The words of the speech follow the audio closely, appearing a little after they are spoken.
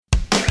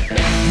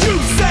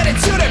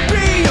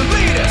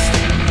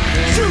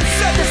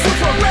This was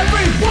for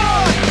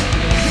everyone.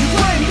 You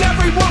claimed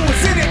everyone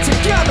was in it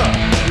together.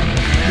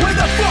 Where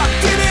the fuck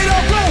did it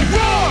all go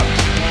wrong?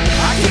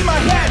 I keep my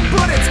head,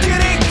 but it's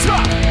getting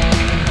tough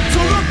to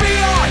look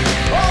beyond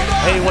all the...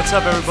 Hey, what's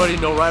up, everybody?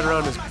 No Ride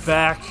Around is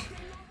back.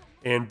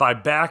 And by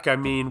back, I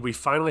mean we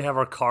finally have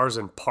our cars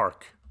in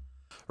park.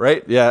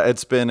 Right? Yeah,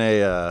 it's been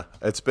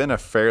a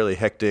fairly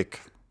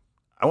hectic.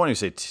 I want to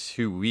say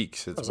 2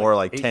 weeks. It's more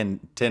like 10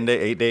 days,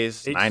 8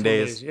 days, 9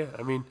 days. Yeah,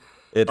 I mean,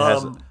 it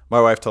has. My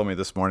wife told me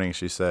this morning.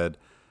 She said,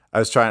 I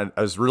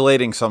was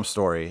relating some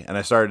story, and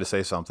I started to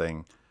say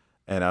something,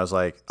 and I was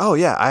like, "Oh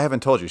yeah, I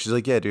haven't told you." She's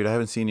like, "Yeah, dude, I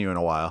haven't seen you in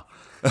a while."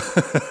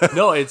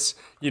 No, it's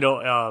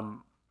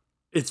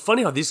it's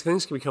funny how these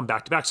things can become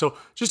back to back. So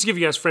just to give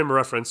you guys frame of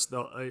reference,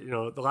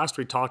 the last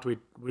we talked, we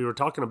were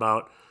talking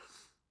about,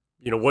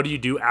 what do you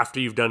do after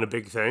you've done a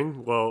big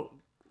thing? Well,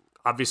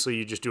 obviously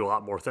you just do a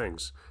lot more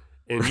things.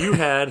 And you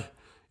had,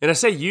 and I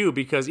say you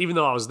because even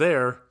though I was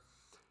there,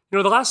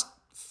 the last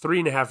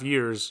 3.5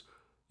 years,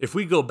 if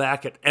we go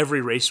back at every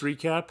race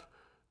recap,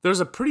 there's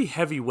a pretty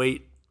heavy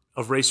weight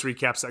of race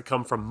recaps that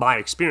come from my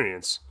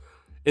experience.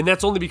 And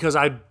that's only because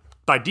I,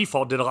 by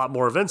default, did a lot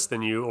more events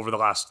than you over the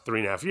last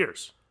 3.5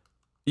 years.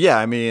 Yeah,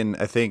 I mean,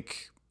 I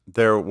think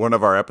one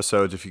of our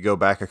episodes, if you go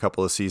back a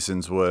couple of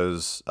seasons,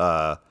 was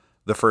the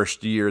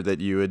first year that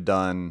you had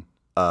done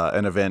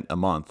an event a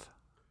month.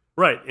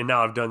 Right, and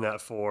now I've done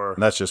that for...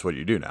 And that's just what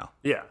you do now.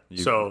 Yeah,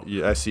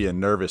 I see a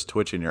nervous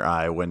twitch in your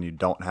eye when you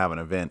don't have an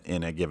event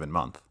in a given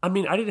month. I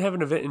mean, I didn't have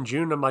an event in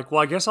June. I'm like,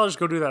 well, I guess I'll just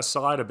go do that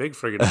Salida Big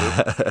friggin'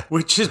 move,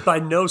 which is by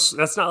no...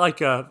 That's not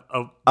like a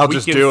I'll weekend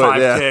just do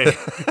 5K. It,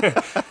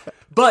 yeah.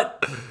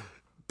 But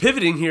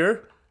pivoting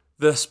here,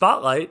 the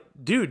spotlight,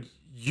 dude,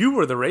 you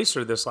were the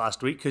racer this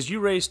last week because you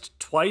raced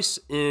twice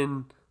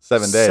in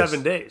 7 days.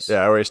 7 days.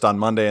 Yeah, I raced on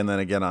Monday and then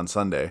again on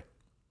Sunday.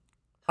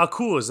 How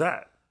cool is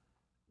that?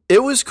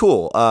 It was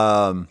cool.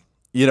 I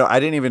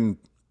didn't even...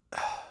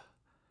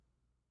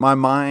 My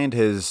mind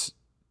has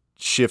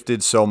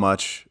shifted so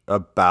much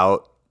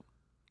about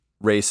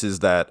races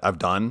that I've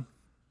done,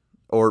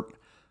 or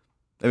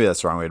maybe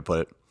that's the wrong way to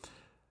put it.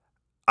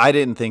 I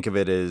didn't think of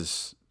it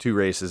as 2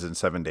 races in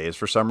 7 days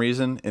for some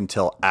reason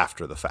until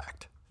after the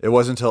fact. It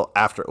wasn't until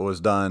after it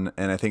was done,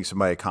 and I think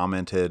somebody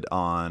commented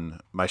on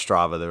my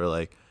Strava. They were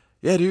like,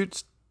 "Yeah,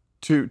 dude,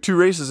 two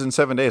races in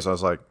 7 days." I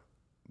was like,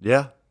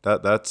 "Yeah,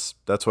 that's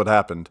what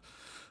happened."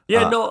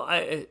 Yeah,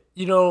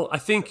 I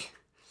think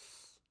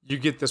you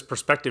get this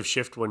perspective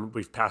shift when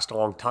we've passed a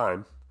long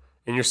time,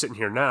 and you're sitting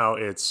here now.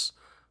 It's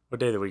what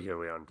day of the week are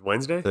we on?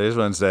 Wednesday? Today's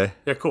Wednesday.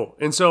 Yeah, cool.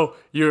 And so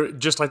you're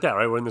just like that,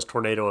 right? We're in this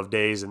tornado of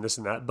days and this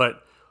and that,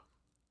 but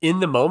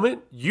in the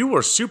moment, you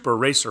were super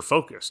racer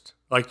focused,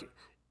 like.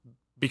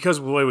 Because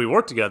of the way we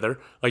work together,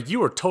 like you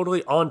were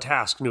totally on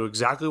task, knew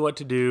exactly what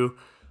to do,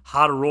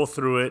 how to roll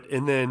through it.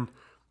 And then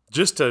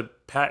just to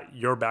pat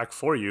your back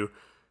for you,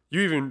 you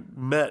even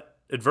met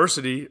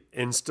adversity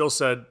and still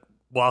said,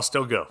 well, I'll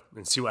still go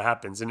and see what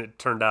happens. And it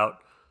turned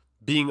out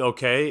being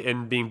okay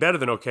and being better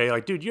than okay.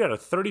 Like, dude, you had a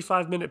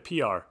 35-minute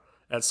PR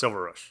at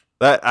Silver Rush.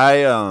 That I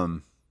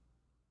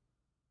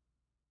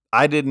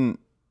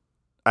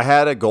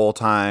had a goal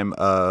time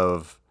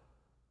of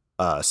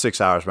 6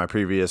 hours. My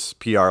previous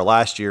PR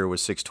last year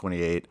was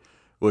 6:28,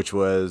 which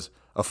was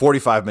a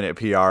 45-minute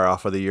PR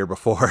off of the year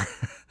before.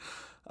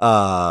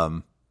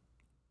 Or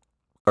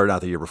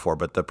not the year before,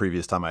 but the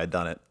previous time I had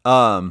done it.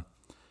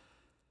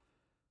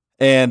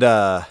 And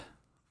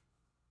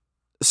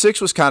 6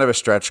 was kind of a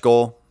stretch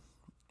goal,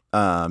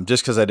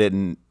 just because I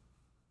didn't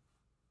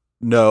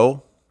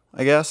know,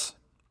 I guess.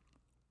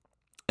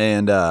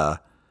 And but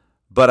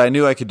I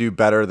knew I could do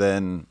better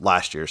than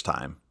last year's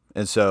time.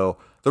 And so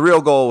the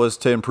real goal was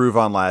to improve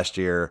on last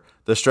year.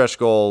 The stretch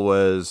goal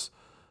was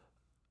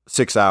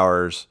 6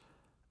 hours.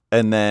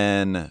 And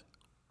then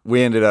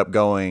we ended up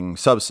going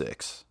sub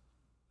 6.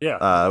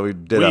 Yeah. We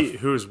did.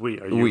 Who's we?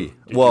 Are you? We.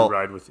 Did you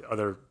ride with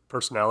other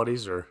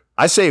personalities or?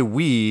 I say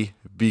we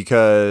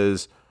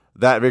because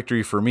that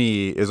victory for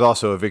me is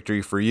also a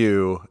victory for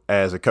you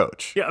as a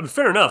coach. Yeah, I mean,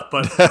 fair enough,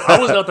 but I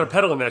wasn't out there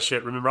pedaling that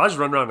shit. Remember, I was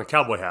running around in a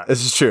cowboy hat.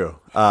 This is true.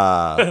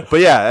 But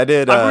yeah, I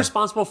did. I'm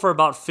responsible for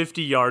about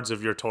 50 yards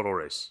of your total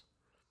race.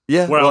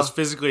 Yeah. Where I was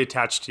physically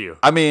attached to you.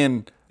 I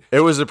mean,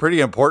 it was a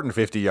pretty important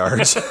 50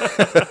 yards.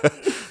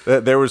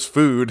 There was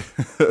food.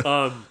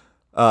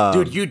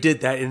 Dude, you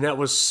did that, and that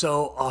was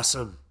so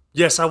awesome.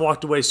 Yes, I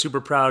walked away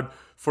super proud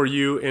for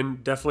you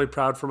and definitely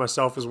proud for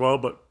myself as well,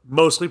 but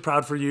mostly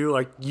proud for you.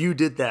 Like, you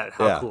did that.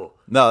 How cool.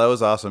 No, that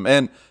was awesome.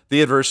 And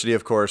the adversity,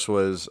 of course,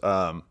 was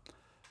I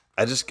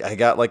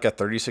got like a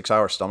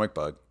 36-hour stomach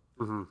bug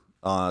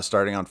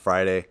starting on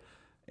Friday.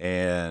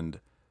 And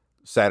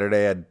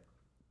Saturday, I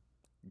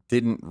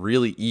didn't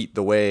really eat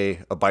the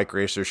way a bike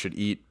racer should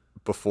eat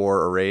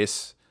before a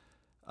race.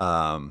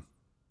 But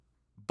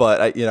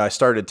I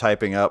started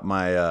typing up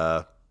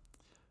my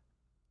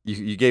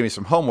you gave me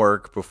some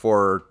homework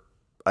before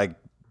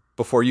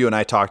you and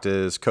I talked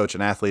as coach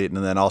and athlete,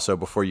 and then also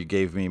before you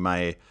gave me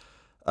my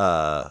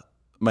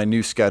my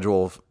new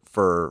schedule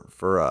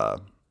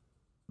for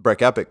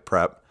Breck Epic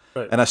prep.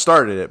 Right. And I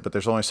started it, but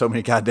there's only so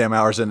many goddamn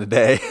hours in a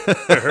day.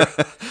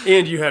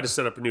 And you had to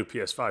set up a new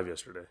PS5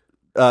 yesterday.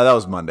 That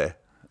was Monday.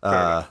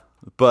 But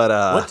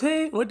What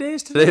day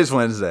is today? today's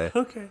Wednesday.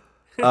 Okay.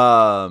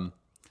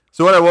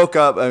 So when I woke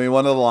up, I mean,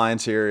 one of the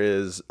lines here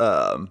is,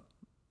 I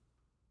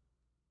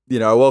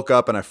woke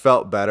up and I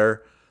felt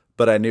better,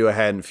 but I knew I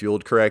hadn't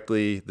fueled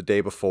correctly the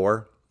day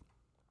before.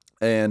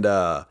 And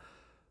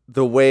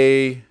the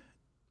way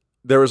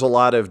there was a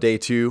lot of day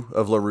 2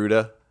 of La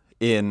Ruta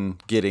in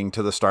getting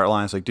to the start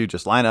line. It's like, dude,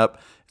 just line up.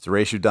 It's a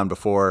race you've done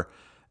before.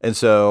 And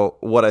so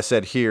what I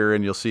said here,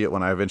 and you'll see it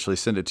when I eventually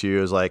send it to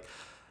you, is like,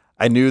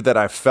 I knew that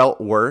I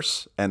felt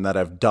worse and that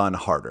I've done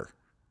harder.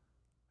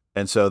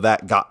 And so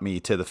that got me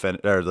to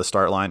the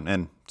start line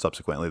and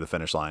subsequently the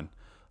finish line.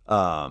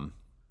 But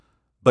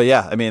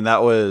yeah, I mean,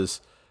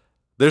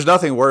 there's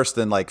nothing worse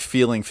than like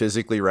feeling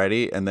physically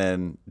ready and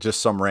then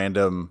just some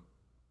random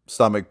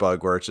stomach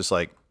bug where it's just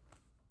like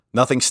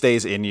nothing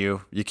stays in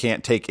you. You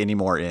can't take any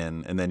more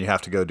in, and then you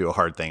have to go do a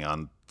hard thing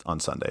on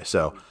Sunday.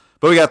 So,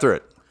 but we got through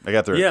it. I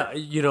got through it.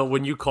 Yeah,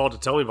 when you called to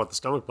tell me about the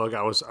stomach bug,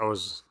 I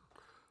was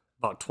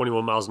about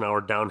 21 miles an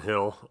hour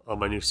downhill on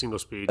my new single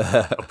speed,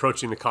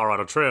 approaching the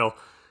Colorado Trail.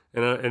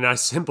 And I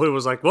simply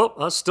was like, well,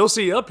 I'll still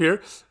see you up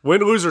here.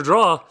 Win, lose, or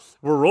draw,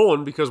 we're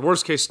rolling, because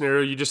worst case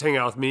scenario, you just hang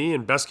out with me,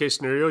 and best case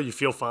scenario, you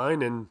feel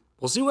fine, and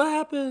we'll see what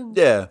happens.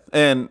 Yeah,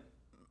 and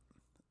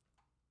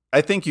I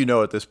think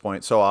at this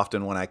point, so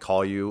often when I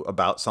call you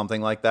about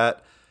something like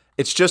that,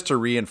 it's just to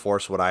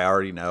reinforce what I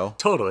already know.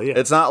 Totally, yeah.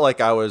 It's not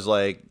like I was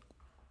like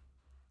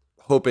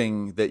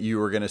hoping that you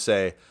were going to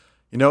say,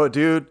 you know what,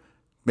 dude,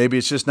 maybe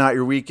it's just not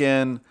your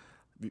weekend.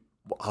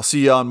 I'll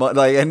see you on Monday.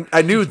 Like, and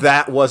I knew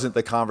that wasn't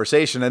the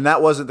conversation, and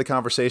that wasn't the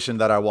conversation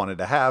that I wanted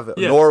to have,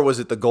 nor was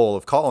it the goal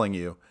of calling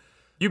you.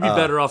 You'd be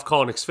better off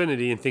calling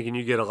Xfinity and thinking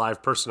you get a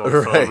live person on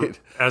the phone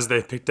as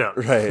they picked up.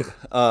 Right.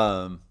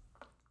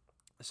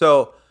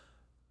 So,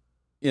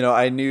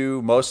 I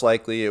knew most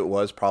likely it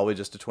was probably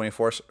just a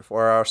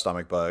 24-hour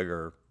stomach bug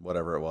or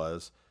whatever it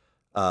was.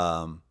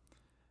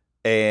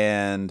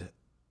 And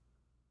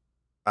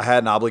I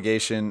had an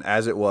obligation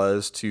as it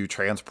was to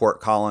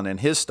transport Colin and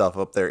his stuff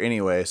up there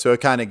anyway. So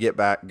it kind of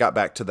got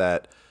back to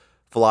that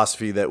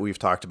philosophy that we've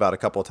talked about a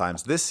couple of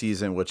times this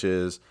season, which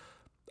is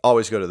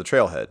always go to the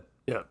trailhead.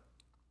 Yeah.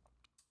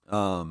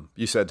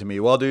 You said to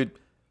me, well, dude,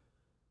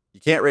 you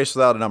can't race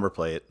without a number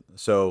plate,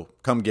 so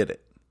come get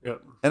it.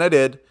 Yep. And I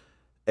did.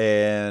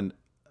 And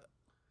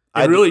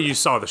you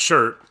saw the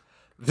shirt.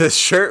 The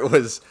shirt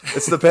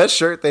it's the best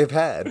shirt they've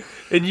had.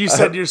 And you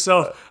said to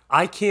yourself,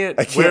 I can't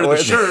wear the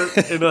shirt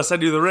unless I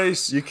do the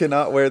race. You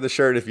cannot wear the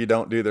shirt if you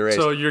don't do the race.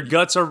 So your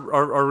guts are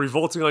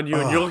revolting on you,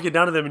 and you're looking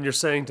down at them and you're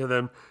saying to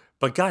them,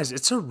 but guys,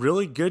 it's a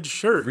really good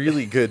shirt.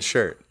 Really good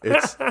shirt.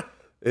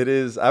 It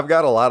is. I've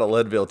got a lot of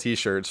Leadville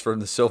t-shirts from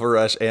the Silver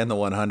Rush and the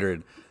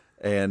 100,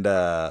 and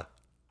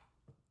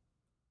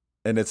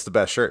it's the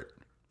best shirt.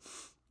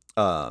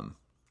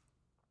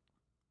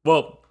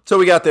 Well, so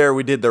we got there,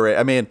 we did the race.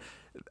 I mean,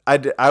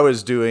 I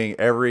was doing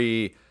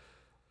every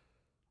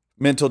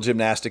mental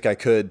gymnastic I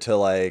could to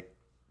like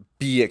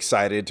be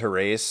excited to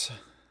race.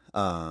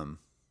 But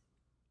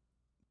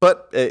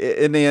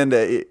in the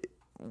end,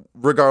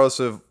 regardless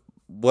of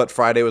what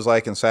Friday was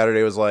like and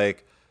Saturday was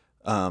like,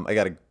 I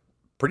got a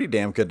pretty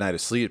damn good night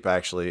of sleep,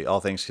 actually, all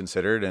things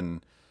considered.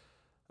 And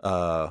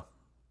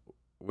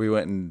we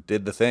went and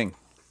did the thing.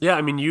 Yeah.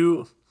 I mean,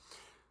 you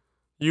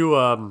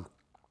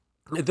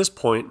at this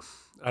point,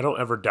 I don't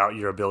ever doubt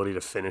your ability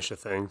to finish a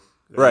thing.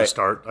 Right. You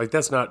start. Like,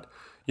 that's not,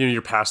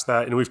 you're past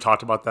that. And we've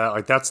talked about that.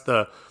 Like, that's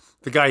the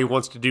guy who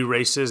wants to do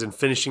races and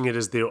finishing it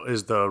is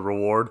the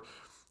reward.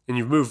 And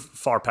you've moved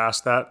far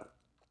past that.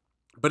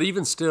 But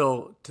even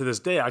still, to this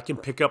day, I can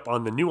pick up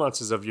on the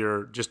nuances of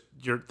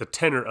the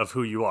tenor of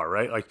who you are,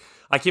 right? Like,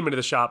 I came into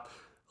the shop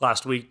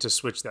last week to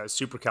switch that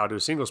Super Cow to a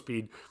single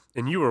speed,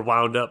 and you were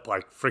wound up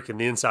like freaking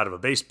the inside of a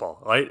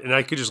baseball, right? And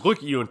I could just look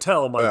at you and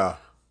tell, I'm like,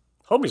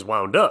 homie's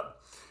wound up.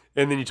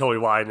 And then you told me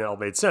why, and it all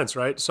made sense,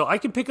 right? So I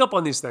can pick up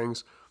on these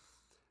things.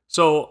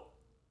 So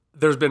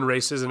there's been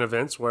races and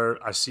events where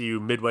I see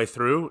you midway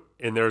through,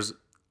 and there's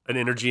an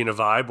energy and a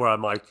vibe where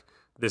I'm like,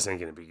 this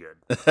ain't going to be good.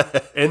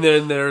 And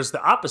then there's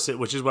the opposite,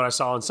 which is what I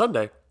saw on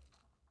Sunday.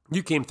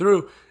 You came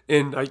through,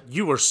 and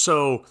you were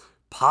so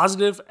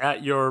positive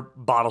at your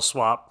bottle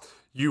swap.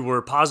 You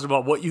were positive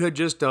about what you had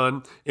just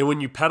done. And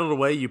when you pedaled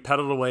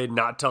away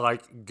not to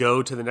like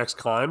go to the next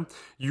climb.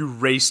 You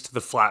raced the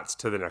flats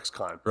to the next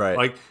climb. Right.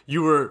 Like,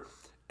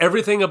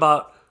 everything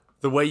about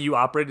the way you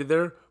operated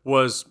there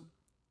was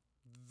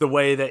the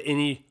way that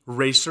any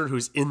racer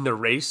who's in the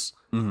race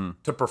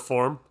to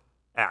perform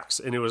acts.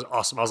 And it was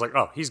awesome. I was like,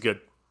 oh, he's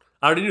good.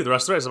 I already knew the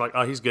rest of the race. I'm like,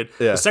 oh, he's good.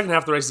 Yeah. The second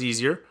half of the race is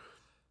easier.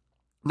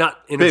 Not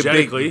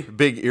energetically.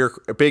 Big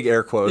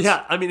air quotes.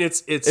 Yeah, I mean,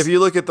 it's if you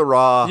look at the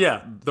raw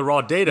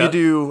data. You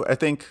do, I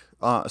think,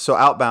 so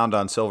outbound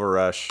on Silver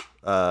Rush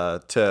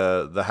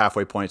to the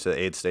halfway point to the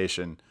aid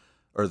station,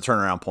 or the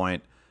turnaround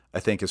point, I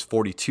think is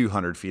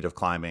 4,200 feet of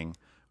climbing,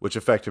 which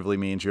effectively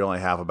means you only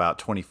have about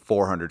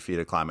 2,400 feet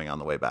of climbing on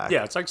the way back.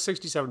 Yeah, it's like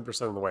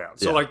 67% on the way out.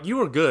 So, like, you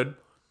were good.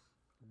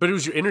 But it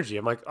was your energy.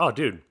 I'm like, oh,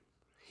 dude,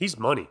 he's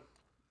money.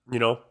 You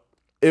know?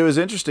 It was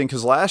interesting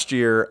because last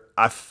year,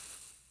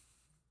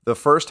 the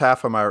first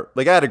half of I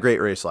had a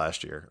great race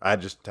last year. I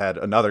just had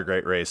another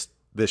great race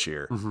this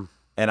year. Mm-hmm.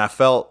 And I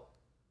felt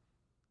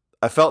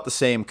the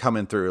same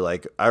coming through.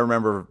 Like, I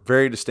remember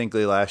very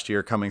distinctly last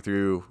year coming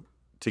through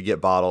to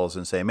get bottles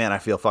and say, man, I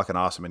feel fucking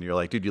awesome. And you're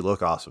like, dude, you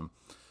look awesome.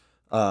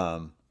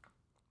 And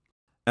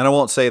I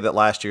won't say that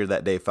last year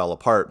that day fell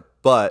apart,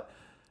 but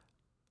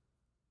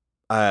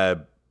I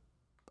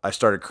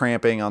started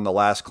cramping on the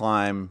last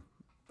climb,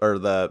 or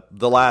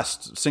the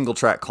last single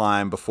track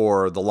climb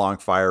before the long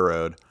fire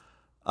road.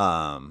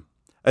 I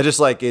just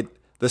like it.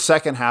 The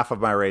second half of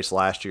my race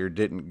last year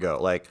didn't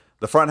go. Like,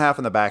 the front half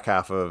and the back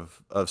half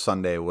of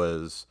Sunday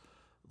was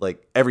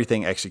like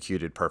everything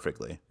executed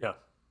perfectly. Yeah.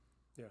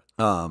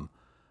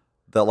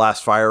 The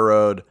last fire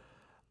road,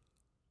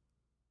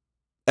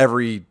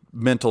 every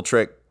mental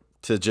trick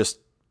to just,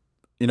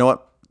 you know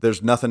what?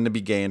 There's nothing to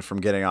be gained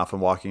from getting off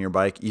and walking your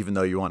bike, even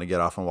though you want to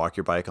get off and walk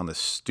your bike on this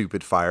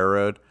stupid fire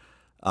road.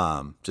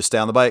 Just stay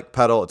on the bike,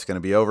 pedal. It's going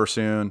to be over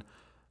soon.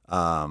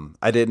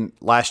 I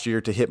didn't last year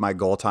to hit my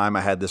goal time.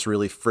 I had this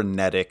really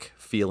frenetic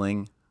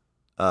feeling,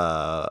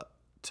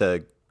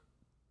 to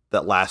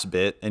that last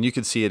bit, and you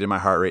could see it in my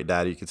heart rate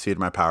data. You could see it in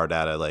my power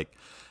data. Like,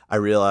 I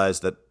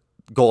realized that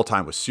goal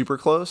time was super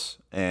close,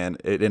 and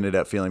it ended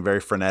up feeling very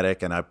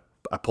frenetic, and I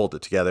pulled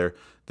it together.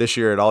 This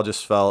year, it all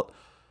just felt,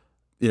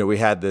 we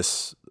had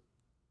this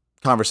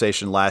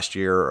conversation last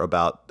year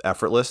about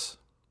effortless,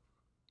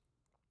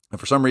 and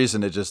for some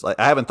reason, it just, like,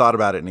 I haven't thought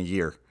about it in a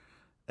year,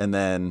 and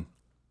then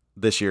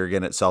this year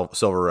again at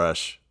Silver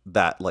Rush,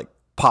 that like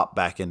popped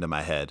back into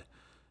my head.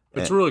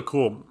 It's really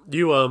cool.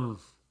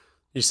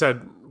 You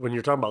said when you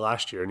were talking about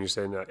last year, and you're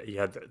saying that you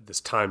had this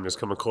time that's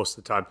coming close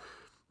to the time,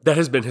 that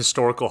has been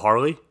historical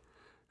Harley,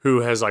 who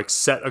has like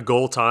set a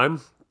goal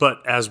time.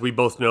 But as we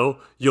both know,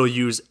 you'll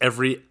use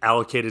every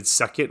allocated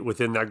second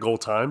within that goal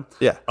time.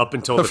 Yeah. Up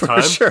until the For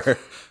time. sure.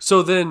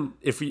 So then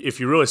if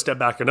you really step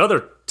back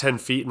another 10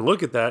 feet and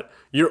look at that,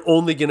 you're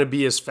only going to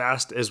be as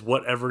fast as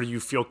whatever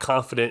you feel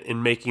confident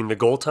in making the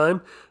goal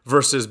time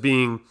versus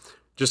being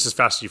just as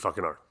fast as you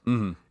fucking are.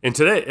 Mm-hmm. And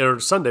today,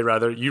 or Sunday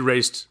rather, you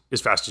raced as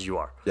fast as you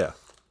are. Yeah.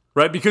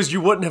 Right? Because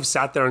you wouldn't have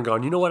sat there and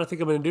gone, you know what I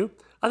think I'm going to do?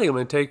 I think I'm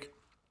going to take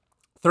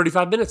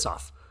 35 minutes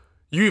off.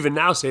 You even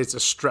now say it's a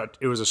stretch.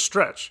 It was a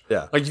stretch.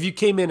 Yeah. Like if you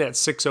came in at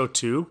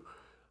 6:02,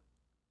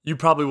 you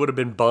probably would have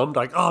been bummed.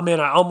 Like, oh man,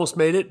 I almost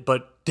made it,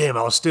 but damn,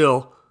 I was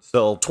still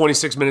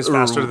 26 minutes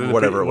faster than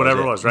whatever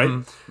it was, right?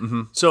 Mm-hmm.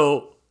 Mm-hmm.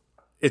 So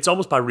it's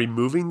almost by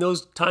removing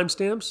those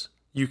timestamps,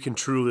 you can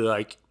truly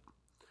like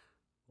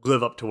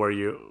live up to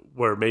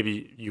where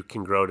maybe you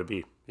can grow to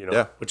be,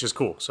 Yeah. which is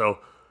cool. So,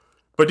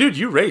 but dude,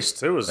 you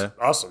raced. It was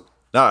awesome.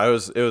 No,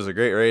 it was a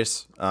great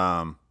race.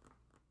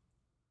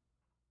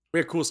 We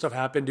had cool stuff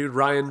happen, dude.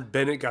 Ryan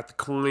Bennett got the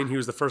coin. He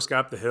was the first guy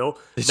up the hill.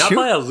 Did Not you?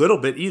 by a little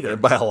bit either.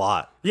 By a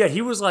lot. Yeah,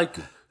 he was like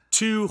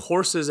 2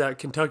 horses at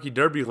Kentucky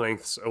Derby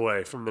lengths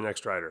away from the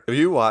next rider. Have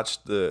you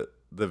watched the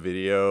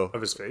video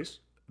Of his face?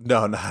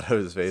 No, not of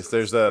his face.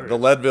 There's the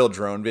Leadville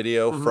drone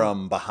video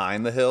from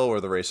behind the hill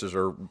where the racers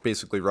are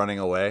basically running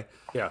away.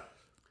 Yeah.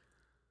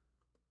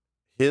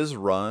 His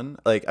run,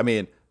 like, I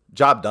mean,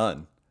 job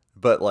done.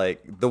 But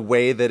like the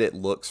way that it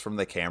looks from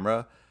the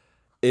camera,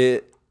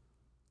 it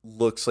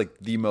looks like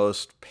the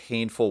most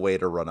painful way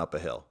to run up a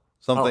hill.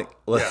 Something.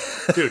 Yeah,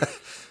 dude.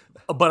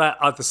 But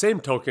at the same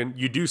token,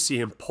 you do see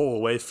him pull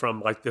away from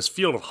like this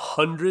field of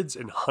hundreds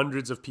and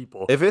hundreds of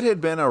people. If it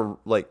had been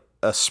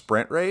a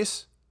sprint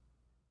race,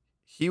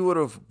 he would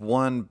have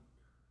won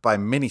by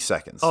many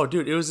seconds. Oh,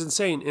 dude, it was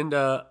insane. And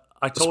I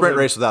told a sprint him,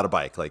 race without a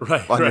bike, like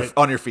Right,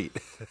 on your feet.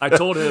 I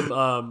told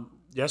him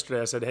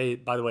yesterday, I said, hey,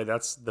 by the way,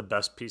 that's the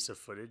best piece of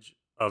footage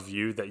of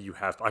you that you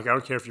have. Like, I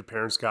don't care if your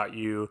parents got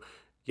you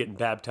getting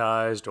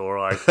baptized or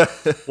like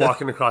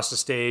walking across the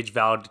stage,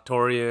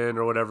 valedictorian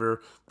or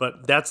whatever,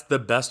 but that's the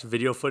best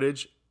video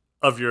footage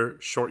of your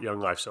short young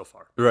life so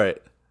far. Right.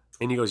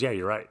 And he goes, yeah,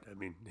 you're right. I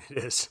mean, it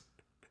is.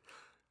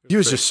 He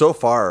was just so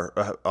far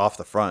off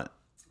the front.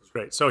 It's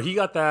great. So he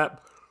got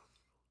that.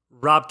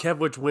 Rob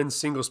Kevwich wins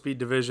single speed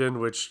division,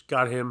 which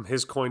got him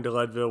his coin to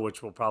Leadville,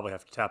 which we'll probably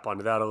have to tap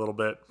onto that a little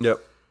bit. Yep.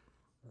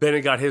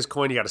 Bennett got his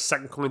coin. He got a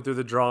second coin through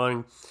the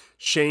drawing.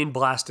 Shane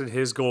blasted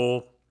his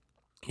goal.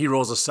 He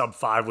rolls a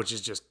sub-5, which is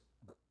just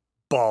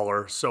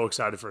baller. So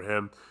excited for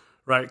him,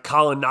 right?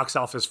 Colin knocks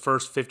off his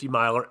first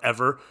 50-miler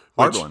ever.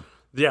 Hard one.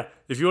 Yeah.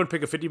 If you want to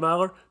pick a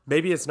 50-miler,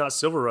 maybe it's not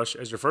Silver Rush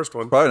as your first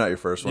one. Probably not your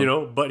first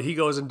one. But he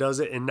goes and does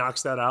it and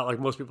knocks that out. Like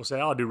most people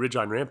say, I'll do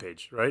Ridgeline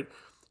Rampage, right?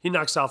 He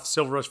knocks off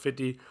Silver Rush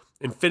 50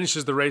 and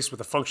finishes the race with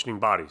a functioning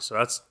body. So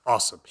that's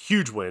awesome.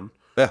 Huge win.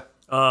 Yeah.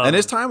 And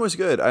his time was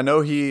good. I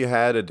know he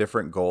had a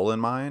different goal in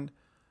mind,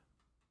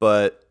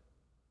 but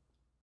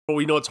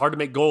we know it's hard to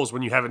make goals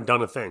when you haven't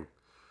done a thing.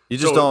 you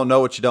just don't know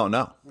what you don't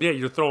know. Yeah,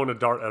 you're throwing a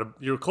dart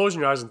you're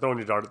closing your eyes and throwing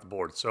your dart at the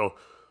board. So,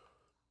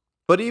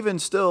 But even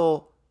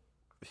still,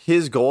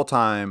 his goal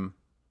time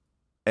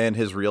and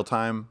his real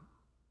time,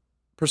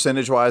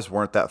 percentage-wise,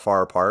 weren't that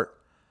far apart.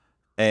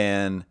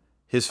 And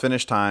his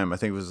finish time, I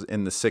think it was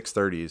in the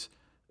 6:30s,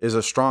 is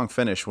a strong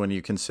finish when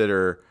you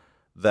consider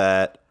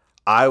that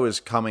I was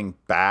coming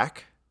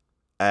back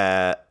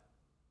at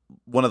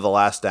one of the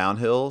last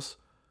downhills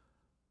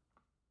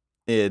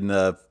in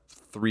the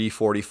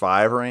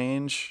 345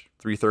 range,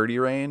 330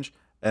 range,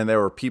 and there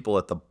were people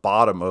at the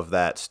bottom of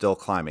that still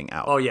climbing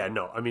out. Oh yeah,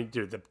 no. I mean,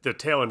 dude, the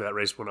tail end of that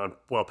race went on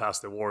well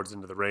past the awards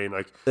into the rain.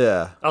 Like,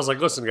 Yeah. I was like,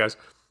 listen, guys,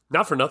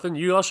 not for nothing,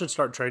 you all should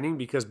start training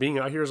because being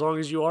out here as long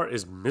as you are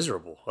is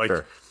miserable. Like,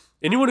 Sure.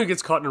 anyone who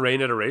gets caught in the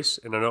rain at a race,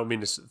 and I don't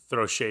mean to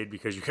throw shade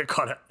because you get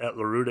caught at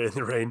La Ruta in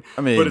the rain,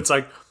 I mean- but it's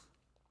like,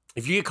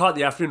 if you get caught in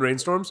the afternoon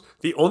rainstorms,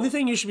 the only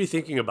thing you should be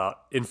thinking about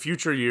in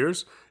future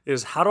years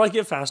is how do I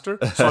get faster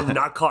so I'm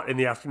not caught in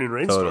the afternoon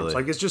rainstorms? Totally.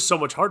 Like, it's just so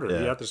much harder to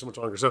be Yeah. out there so much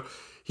longer. So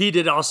he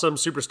did awesome,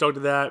 super stoked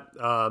at that.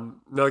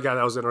 Another guy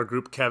that was in our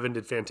group, Kevin,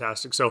 did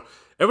fantastic. So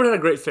everyone had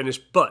a great finish,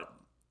 but,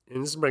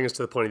 and this brings us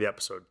to the point of the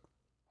episode,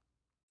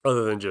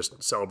 other than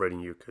just celebrating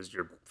you because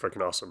you're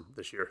freaking awesome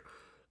this year.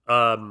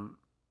 I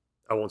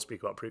won't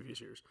speak about previous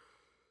years.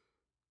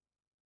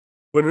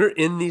 When we're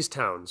in these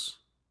towns,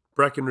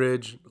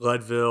 Breckenridge,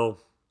 Leadville,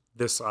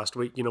 this last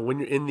week, when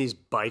you're in these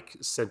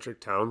bike-centric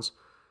towns,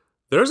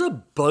 there's a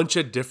bunch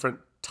of different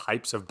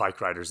types of bike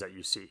riders that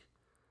you see.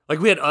 Like,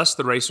 we had us,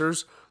 the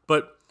racers,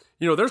 but,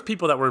 there's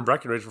people that were in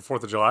Breckenridge for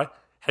 4th of July,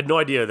 had no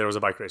idea there was a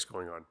bike race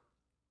going on,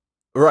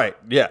 Right.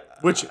 Yeah.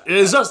 which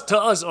is to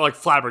us, like,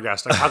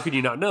 flabbergasted. Like, how can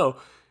you not know?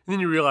 And then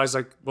you realize,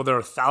 like, well, there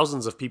are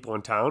thousands of people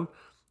in town,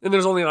 and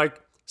there's only,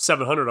 like,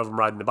 700 of them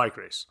riding the bike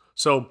race.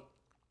 So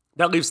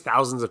that leaves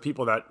thousands of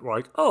people that were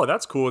like, oh,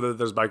 that's cool that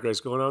there's a bike race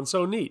going on.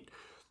 So neat.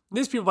 And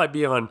these people might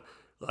be on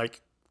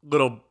like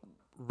little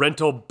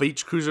rental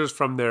beach cruisers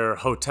from their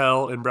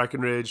hotel in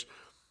Breckenridge,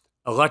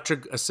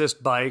 electric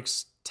assist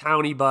bikes,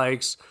 townie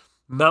bikes,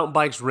 mountain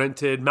bikes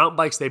rented, mountain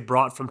bikes they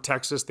brought from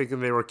Texas thinking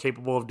they were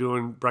capable of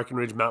doing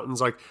Breckenridge mountains.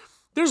 Like,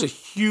 there's a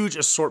huge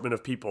assortment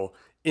of people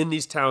in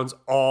these towns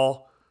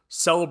all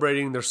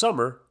celebrating their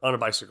summer on a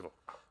bicycle.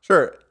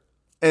 Sure.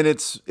 And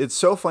it's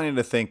so funny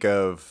to think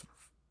of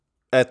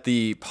at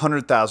the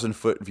 100,000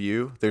 foot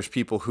view, there's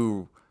people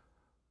who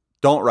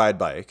don't ride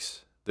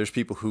bikes. There's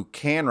people who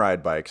can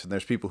ride bikes, and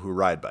there's people who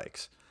ride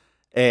bikes.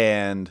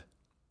 And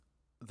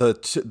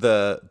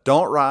the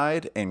don't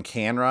ride and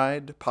can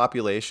ride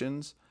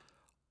populations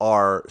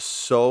are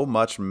so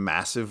much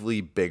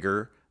massively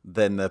bigger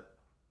than the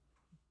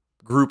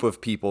group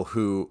of people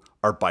who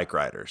are bike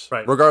riders,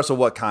 Right. regardless of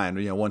what kind.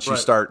 Once you Right.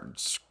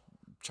 start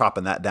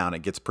chopping that down,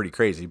 it gets pretty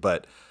crazy.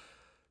 But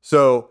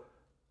so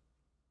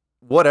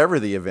whatever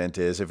the event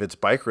is, if it's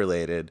bike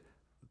related,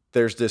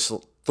 there's this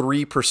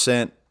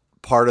 3%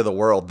 part of the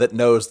world that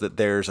knows that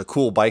there's a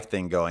cool bike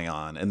thing going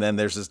on. And then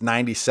there's this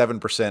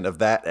 97% of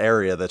that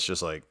area that's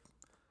just like,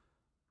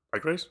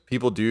 Bike race?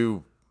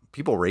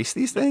 people race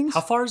these things?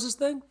 How far is this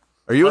thing?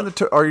 Are you in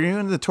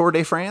the Tour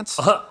de France?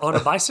 On a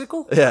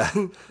bicycle? Yeah.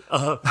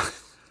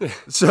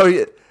 So,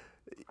 you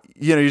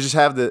just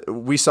have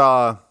we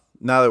saw,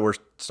 now that we're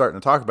starting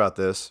to talk about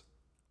this,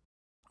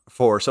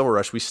 for Silver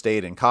Rush, we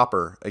stayed in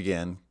Copper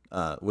again,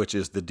 which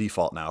is the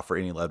default now for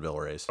any Leadville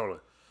race. Totally.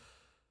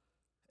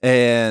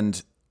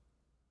 And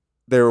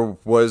there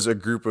was a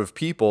group of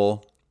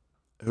people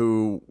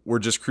who were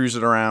just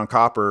cruising around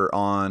Copper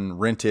on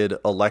rented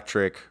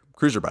electric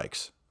cruiser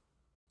bikes.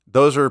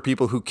 Those are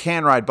people who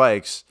can ride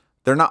bikes.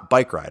 They're not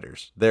bike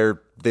riders.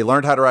 They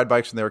learned how to ride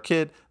bikes when they were a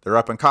kid. They're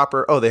up in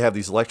Copper. Oh, they have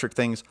these electric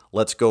things.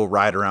 Let's go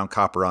ride around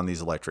Copper on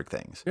these electric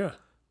things. Yeah.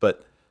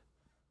 But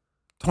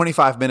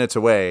 25 minutes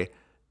away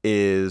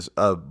is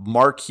a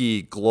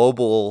marquee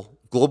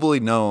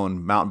globally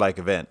known mountain bike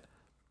event.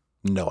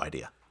 No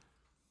idea.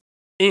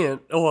 And,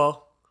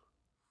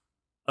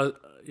 an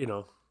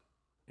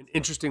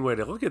interesting way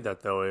to look at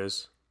that, though,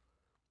 is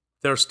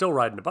they're still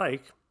riding a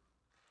bike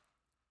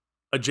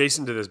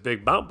adjacent to this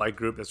big mountain bike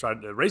group that's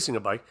racing a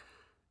bike.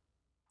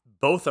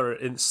 Both are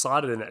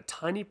slotted in that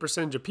tiny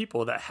percentage of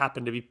people that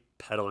happen to be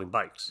pedaling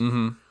bikes.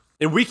 Mm-hmm.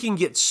 And we can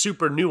get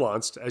super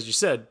nuanced, as you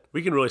said.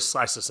 We can really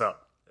slice this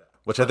up.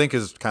 Which I think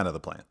is kind of the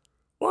plan.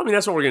 Well, I mean,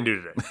 that's what we're going to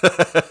do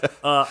today.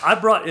 I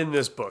brought in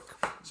this book.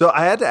 So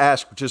I had to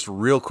ask just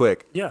real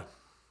quick, Yeah.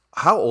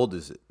 how old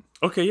is it?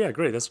 Okay, yeah,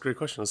 great. That's a great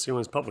question. Let's see when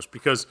it's published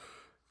because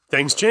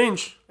things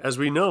change, as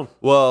we know.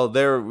 Well,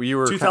 you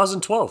were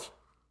 2012.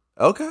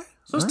 okay.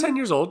 So it's 10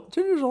 years old.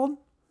 10 years old.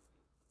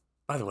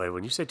 By the way,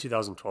 when you say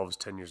 2012 is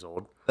 10 years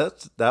old,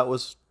 That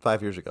was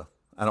 5 years ago.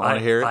 I don't want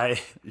to hear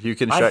it. You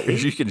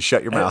can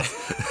shut your mouth.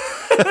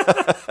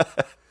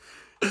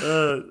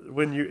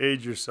 when you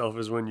age yourself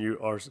is when you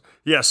are.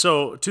 Yeah,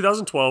 so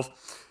 2012,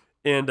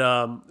 and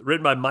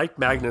written by Mike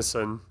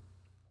Magnuson,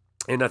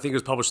 and I think it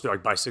was published through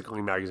like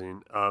Bicycling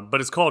Magazine.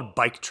 But it's called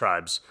Bike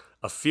Tribes,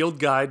 a field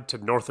guide to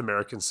North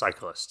American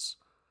cyclists.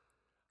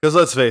 Because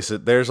let's face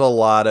it, there's a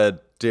lot of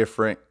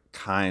different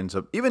kinds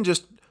of, even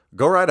just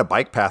go ride a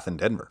bike path in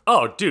Denver.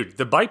 Oh, dude,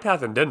 the bike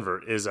path in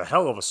Denver is a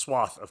hell of a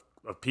swath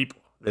of people.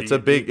 It's a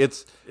big,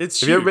 it's It's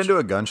have you ever huge. been to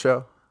a gun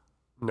show?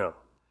 No.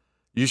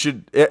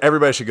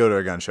 Everybody should go to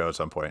a gun show at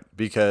some point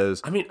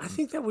because I mean, I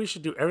think that we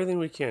should do everything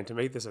we can to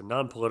make this a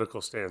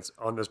non-political stance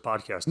on this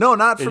podcast. no,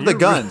 not for And the you're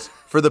guns,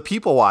 for the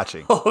people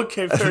watching.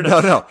 Okay, fair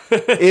enough. No,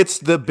 it's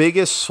the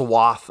biggest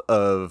swath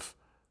of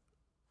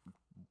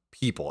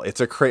people. It's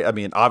I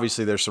mean,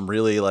 obviously there's some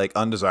really like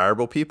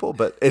undesirable people,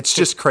 but it's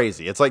just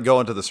crazy. It's like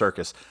going to the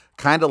circus,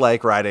 kind of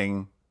like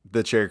riding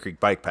the Cherry Creek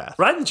bike path.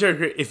 Riding the Cherry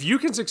Creek, if you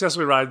can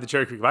successfully ride the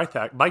Cherry Creek bike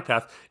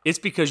path, it's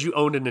because you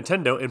owned a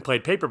Nintendo and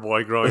played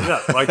Paperboy growing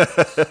up. Like,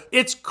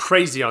 it's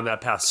crazy on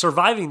that path.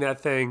 Surviving that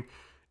thing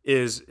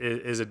is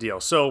a deal.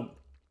 So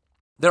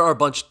there are a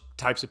bunch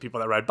types of people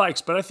that ride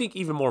bikes, but I think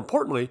even more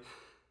importantly,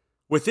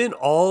 within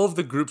all of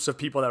the groups of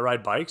people that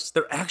ride bikes,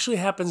 there actually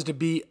happens to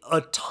be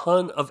a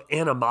ton of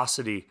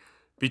animosity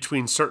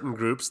between certain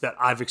groups that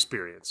I've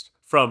experienced.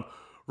 From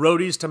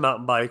roadies to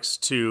mountain bikes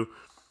to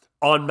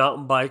on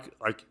mountain bike,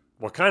 like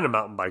what kind of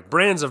mountain bike,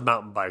 brands of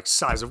mountain bikes,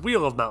 size of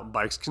wheel of mountain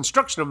bikes,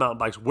 construction of mountain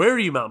bikes, where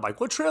you mountain bike,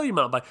 what trail you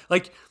mountain bike.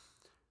 Like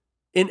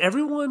in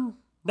everyone,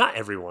 not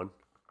everyone,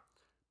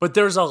 but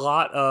there's a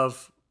lot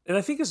of, and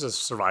I think it's a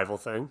survival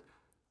thing,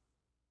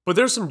 but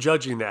there's some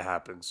judging that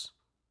happens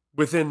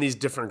within these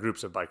different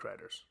groups of bike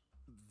riders.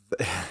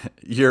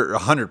 You're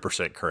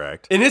 100%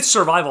 correct. And it's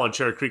survival on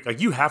Cherry Creek.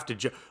 Like you have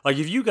to, like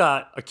if you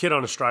got a kid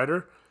on a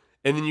Strider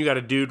and then you got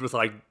a dude with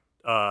like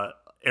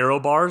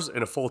aero bars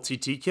and a full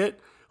TT kit,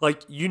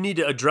 like you need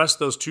to address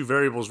those two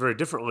variables very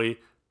differently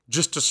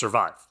just to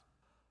survive.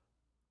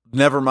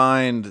 Never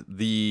mind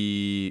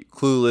the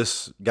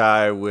clueless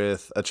guy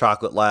with a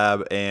chocolate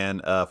lab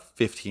and a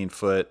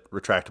 15-foot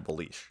retractable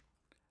leash.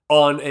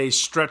 On a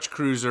stretch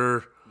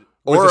cruiser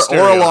Or a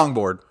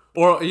longboard.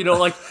 Or, you know,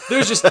 like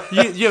there's just,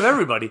 you have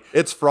everybody.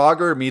 It's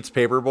Frogger meets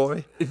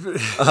Paperboy.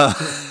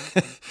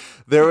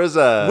 There was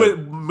a...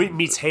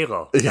 Meets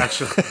Halo,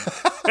 actually.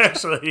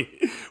 Actually,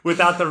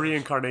 without the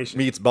reincarnation.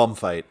 Meets Bum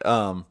Fight.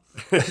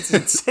 It's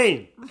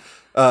insane.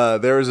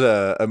 There was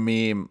a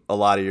meme a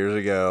lot of years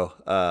ago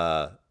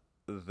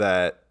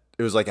that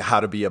it was like a how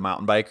to be a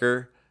mountain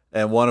biker.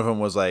 And one of them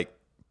was like,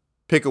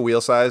 pick a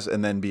wheel size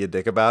and then be a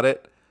dick about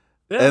it.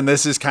 Yeah. And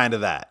this is kind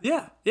of that.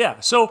 Yeah.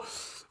 So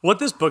what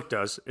this book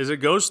does is it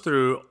goes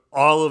through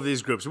all of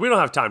these groups. We don't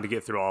have time to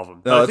get through all of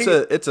them. No,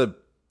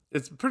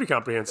 it's pretty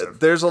comprehensive.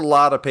 There's a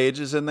lot of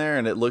pages in there,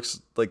 and it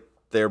looks like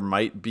there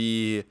might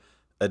be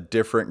a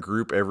different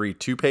group every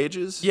 2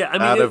 pages. Yeah, I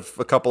mean, out of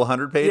a couple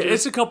hundred pages. Yeah,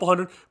 it's a couple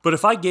hundred. But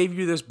if I gave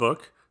you this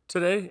book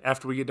today,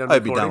 after we get done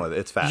I'd recording, be done with it.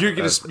 It's fast.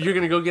 You're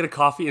gonna go get a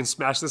coffee and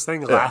smash this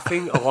thing,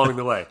 laughing along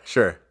the way.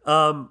 Sure.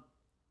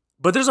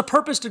 But there's a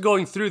purpose to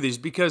going through these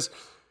because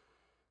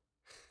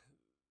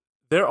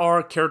there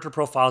are character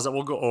profiles that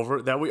we'll go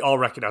over that we all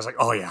recognize. Like,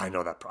 oh yeah, I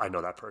know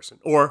that person,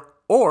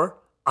 or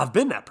I've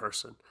been that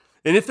person.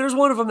 And if there's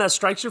one of them that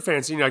strikes your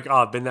fancy, and you're like, oh,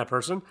 I've been that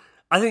person,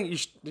 I think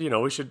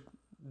we should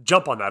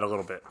jump on that a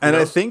little bit. And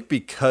I think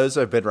because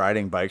I've been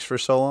riding bikes for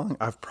so long,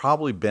 I've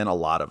probably been a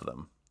lot of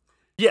them.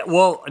 Yeah,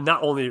 well,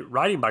 not only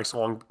riding bikes a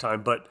long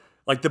time, but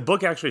like the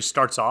book actually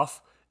starts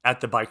off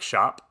at the bike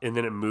shop and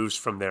then it moves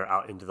from there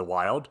out into the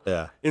wild.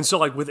 Yeah. And so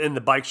like within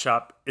the bike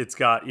shop, it's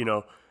got,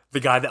 the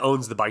guy that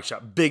owns the bike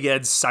shop, Big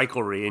Ed's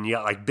Cyclery, and you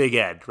got like Big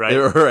Ed, right?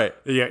 Right.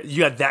 Yeah, you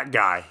got that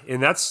guy,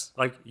 and that's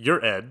like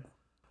your Ed.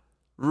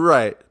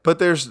 Right. But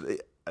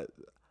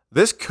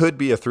this could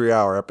be a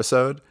 3-hour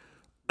episode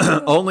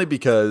only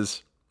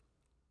because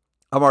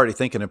I'm already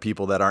thinking of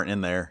people that aren't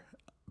in there.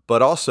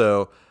 But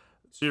also,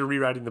 so you're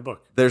rewriting the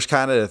book. There's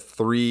kind of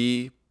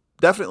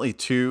definitely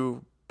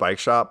 2 bike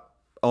shop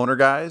owner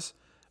guys,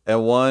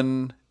 and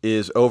one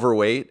is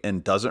overweight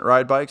and doesn't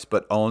ride bikes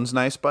but owns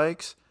nice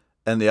bikes,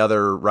 and the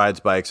other rides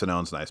bikes and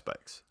owns nice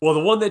bikes. Well, the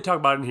one they talk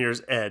about in here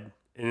is Ed,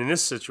 and in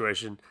this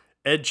situation,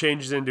 Ed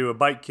changes into a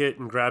bike kit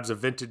and grabs a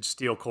vintage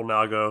steel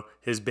Colnago,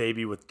 his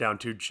baby with down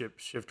tube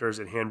shifters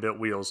and hand-built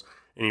wheels,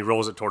 and he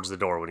rolls it towards the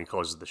door when he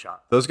closes the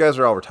shop. Those guys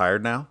are all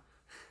retired now.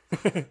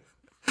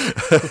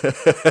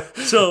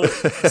 So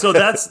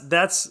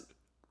that's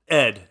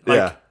Ed.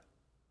 Like,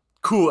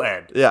 cool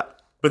Ed. Yeah.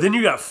 But then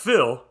you got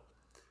Phil,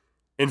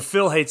 and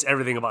Phil hates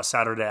everything about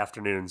Saturday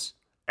afternoons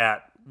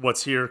at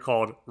what's here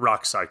called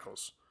Rock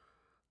Cycles.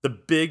 The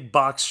big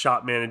box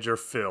shop manager,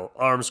 Phil,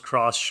 arms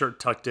crossed, shirt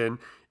tucked in,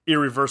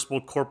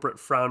 irreversible corporate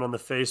frown on the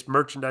face,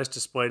 merchandise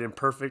displayed in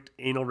perfect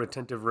anal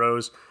retentive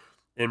rows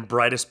and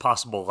brightest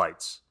possible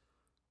lights.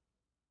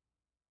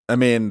 I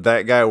mean,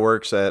 that guy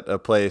works at a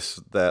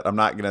place that I'm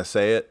not going to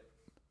say it,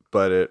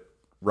 but it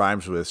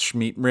rhymes with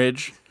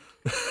Schmeatridge.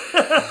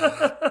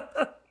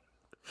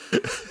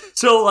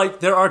 So, like,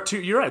 there are 2,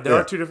 you're right, there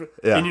are 2 different,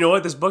 and you know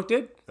what this book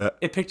did?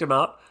 It picked him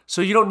out,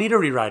 so you don't need to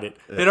rewrite it.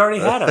 It already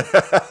had him.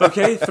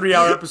 Okay,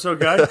 3-hour episode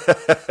guide.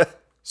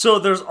 So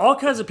there's all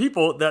kinds of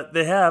people that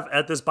they have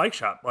at this bike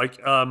shop. Like,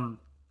 and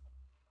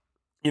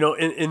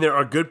there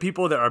are good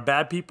people, there are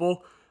bad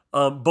people,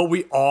 but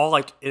we all,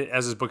 like,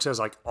 as this book says,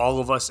 like,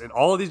 all of us in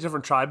all of these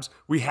different tribes,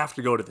 we have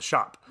to go to the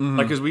shop.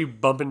 Like, because we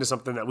bump into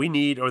something that we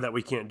need or that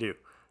we can't do.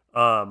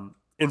 And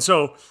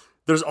so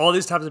there's all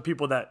these types of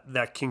people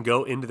that can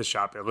go into the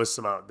shop. It lists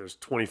them out. There's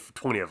 20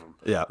 of them.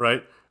 Yeah.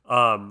 Right?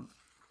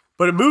 But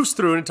But it moves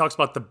through and it talks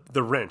about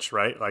the wrench,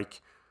 right?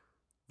 Like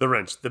the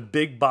wrench, the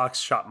big box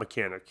shop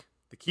mechanic.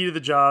 The key to the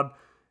job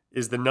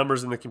is the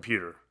numbers in the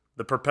computer.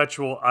 The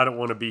perpetual I don't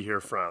want to be here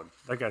frown.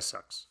 That guy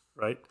sucks,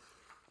 right?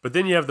 But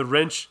then you have the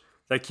wrench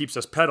that keeps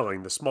us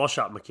pedaling, the small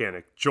shop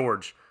mechanic,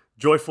 George.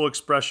 Joyful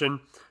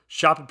expression.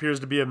 Shop appears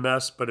to be a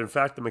mess, but in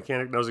fact, the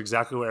mechanic knows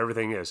exactly what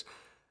everything is.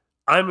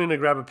 I'm going to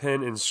grab a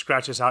pen and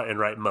scratch this out and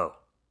write Mo.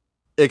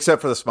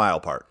 Except for the smile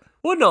part.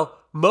 Well, no.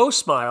 Mo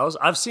smiles.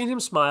 I've seen him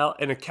smile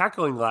and a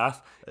cackling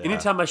laugh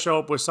anytime I show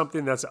up with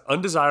something that's an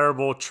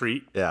undesirable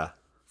treat, Yeah.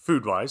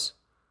 food-wise,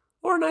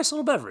 or a nice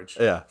little beverage.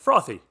 Yeah.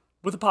 Frothy,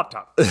 with a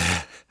pop-top.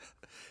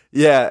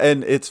 Yeah,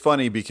 and it's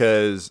funny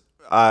because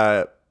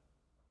the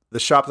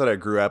shop that I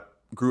grew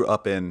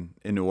up in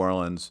New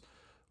Orleans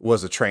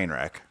was a train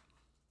wreck.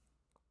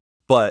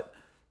 But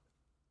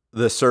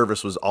the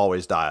service was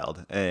always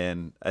dialed.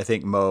 And I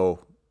think Mo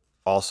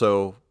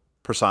also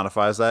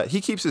personifies that. He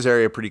keeps his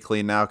area pretty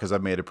clean now because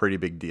I've made a pretty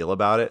big deal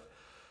about it.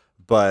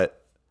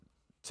 But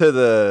to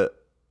the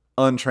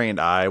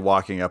untrained eye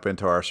walking up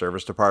into our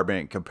service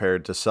department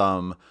compared to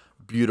some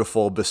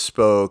beautiful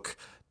bespoke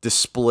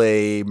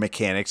display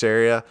mechanics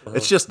area,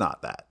 it's just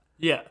not that.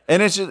 Yeah.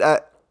 And it's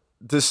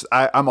just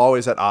I'm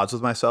always at odds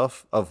with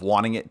myself of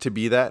wanting it to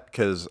be that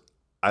because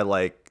I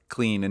like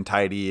clean and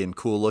tidy and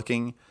cool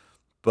looking,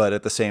 but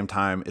at the same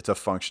time, it's a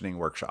functioning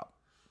workshop.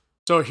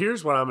 So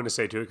here's what I'm going to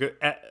say to it,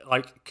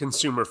 like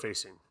consumer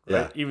facing,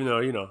 right? Yeah. Even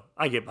though,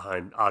 I get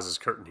behind Oz's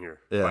curtain here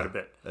quite a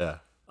bit. Yeah.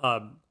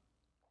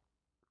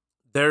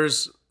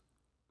 There's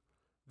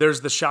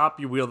the shop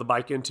you wheel the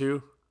bike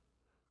into.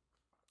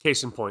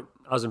 Case in point,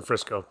 I was in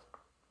Frisco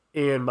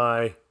and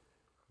my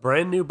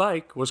brand new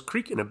bike was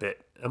creaking a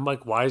bit. I'm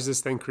like, why is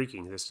this thing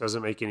creaking? This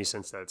doesn't make any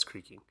sense that it's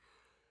creaking.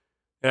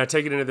 And I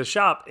take it into the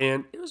shop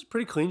and it was a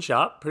pretty clean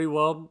shop, pretty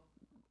well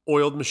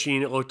oiled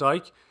machine it looked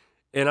like.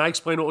 And I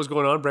explained what was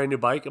going on, brand new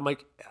bike. I'm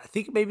like, I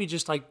think maybe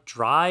just like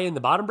dry in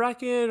the bottom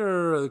bracket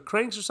or the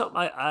cranks or something.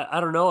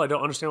 I don't know. I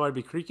don't understand why it'd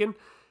be creaking.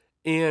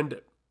 And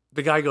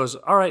the guy goes,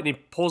 all right. And he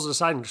pulls it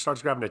aside and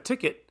starts grabbing a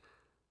ticket.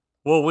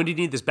 Well, when do you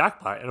need this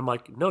back by? And I'm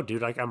like, no,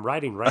 dude, like I'm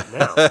riding right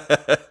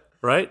now.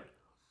 Right.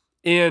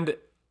 And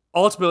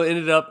ultimately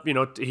ended up,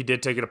 he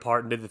did take it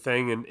apart and did the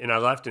thing. And I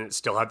left and it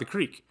still had the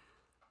creak.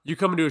 You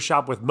come into a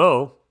shop with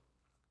Mo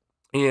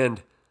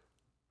and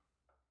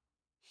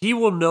he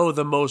will know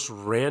the most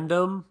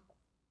random,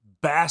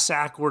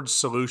 bass-ackwards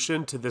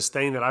solution to this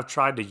thing that I've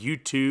tried to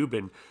YouTube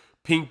and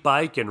Pink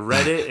Bike and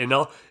Reddit and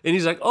all. And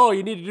he's like, oh,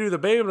 you need to do the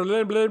blah,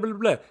 blah, blah, blah,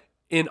 blah.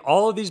 And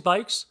all of these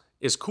bikes,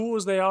 as cool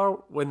as they are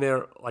when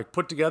they're like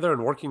put together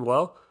and working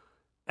well,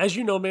 as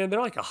you know, man,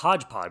 they're like a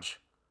hodgepodge.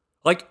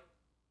 Like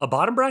a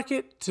bottom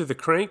bracket to the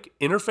crank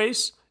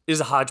interface is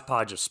a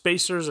hodgepodge of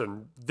spacers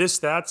and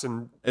that's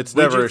and it's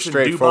never as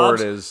straightforward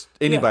doobobs. as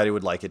anybody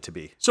would like it to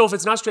be. So if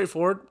it's not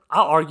straightforward,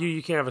 I'll argue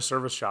you can't have a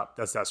service shop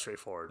that's that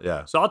straightforward.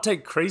 Yeah. So I'll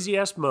take crazy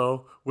ass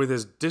Mo with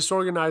his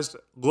disorganized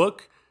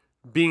look,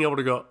 being able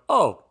to go,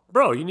 oh,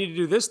 bro, you need to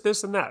do this,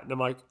 this, and that. And I'm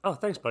like, oh,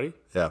 thanks, buddy.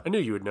 Yeah. I knew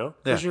you would know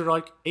because you're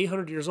like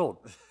 800 years old.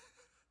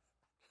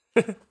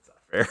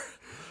 Fair.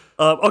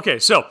 Okay,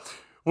 so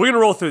we're going to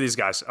roll through these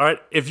guys, all right?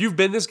 If you've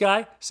been this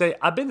guy, say,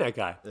 I've been that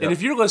guy. Yep. And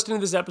if you're listening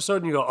to this episode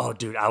and you go, oh,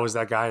 dude, I was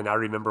that guy and I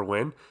remember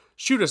when,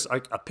 shoot us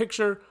like a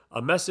picture,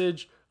 a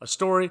message, a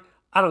story.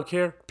 I don't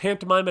care.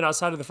 Pantomime it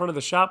outside of the front of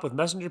the shop with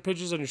messenger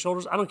pigeons on your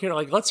shoulders. I don't care.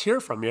 Like, let's hear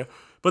from you.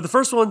 But the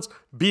first one's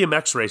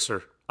BMX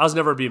racer. I was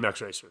never a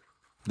BMX racer.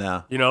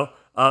 No.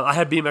 I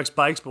had BMX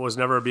bikes, but was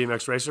never a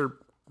BMX racer,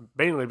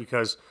 mainly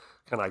because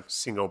kind of like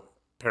single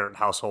parent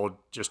household,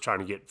 just trying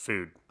to get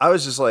food. I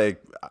was just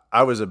like,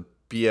 I was a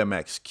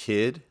BMX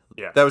kid.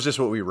 Yeah. That was just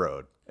what we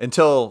rode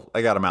until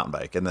I got a mountain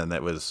bike, and then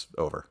that was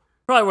over.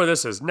 Probably where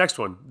this is. Next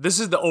one. This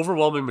is the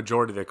overwhelming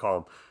majority, they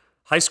call them.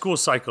 High school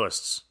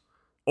cyclists.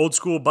 Old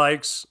school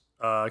bikes,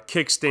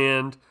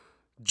 kickstand,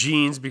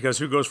 jeans, because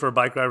who goes for a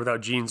bike ride without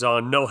jeans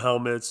on? No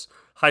helmets.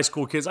 High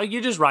school kids. Like, you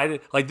just ride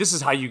it. Like, this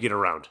is how you get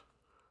around,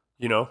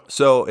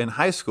 So in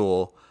high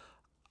school,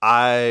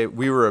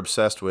 we were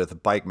obsessed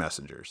with bike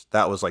messengers.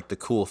 That was like the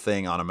cool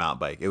thing on a mountain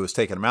bike. It was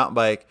taking a mountain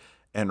bike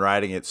and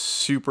riding it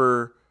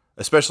super,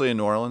 especially in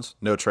New Orleans,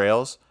 no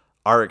trails.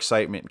 Our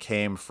excitement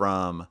came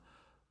from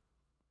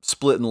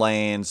splitting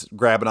lanes,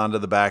 grabbing onto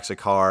the backs of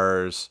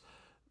cars,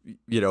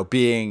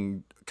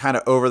 being kind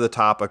of over the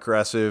top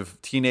aggressive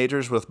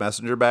teenagers with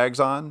messenger bags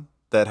on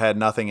that had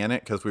nothing in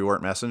it because we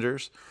weren't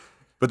messengers.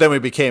 But then we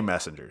became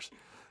messengers.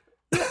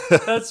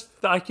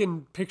 I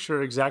can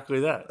picture exactly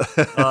that.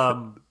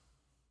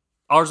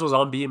 Ours was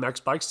on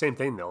BMX bikes, same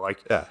thing though. Like,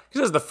 Yeah. because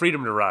it has the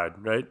freedom to ride,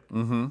 right?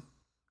 Mm-hmm.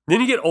 Then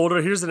you get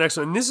older. Here's the next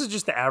one. And this is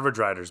just the average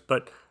riders,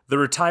 but the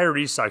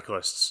retiree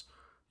cyclists,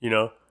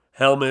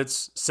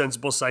 helmets,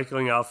 sensible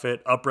cycling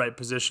outfit, upright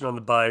position on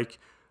the bike,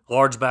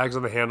 large bags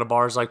on the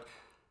handlebars. Like,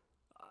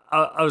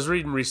 I was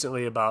reading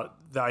recently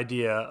about the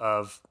idea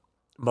of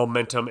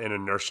momentum and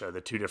inertia,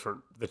 the two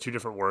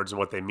different words and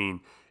what they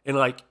mean. And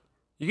like,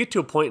 you get to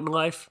a point in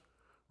life,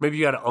 maybe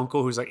you got an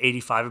uncle who's like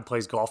 85 and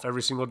plays golf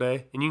every single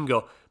day, and you can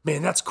go,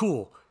 man, that's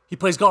cool. He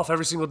plays golf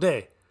every single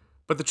day.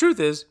 But the truth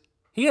is,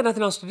 He got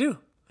nothing else to do.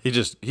 He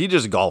just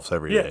golfs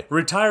every day.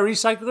 Retiree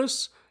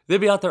cyclists, they'd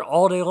be out there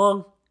all day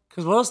long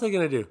because what else are they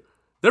going to do?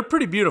 They're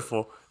pretty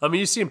beautiful. I mean,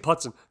 you see them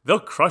putzing. They'll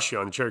crush you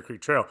on the Cherry Creek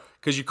Trail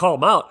because you call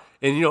them out.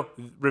 And,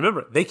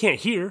 remember, they can't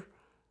hear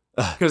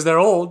because they're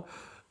old.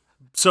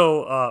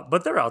 So,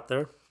 but they're out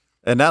there.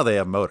 And now they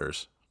have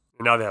motors.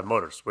 And now they have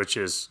motors, which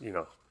is,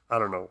 I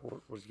don't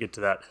know. We'll get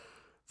to that.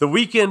 The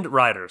weekend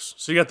riders.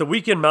 So you got the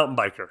weekend mountain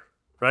biker,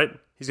 right?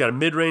 He's got a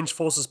mid-range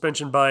full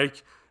suspension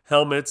bike,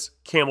 helmets,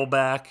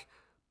 Camelback,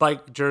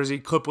 bike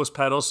jersey, clipless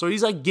pedals. So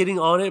he's like getting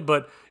on it,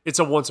 but it's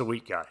a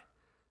once-a-week guy,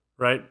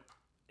 right?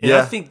 And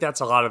I think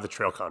that's a lot of the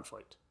trail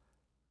conflict.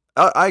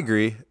 I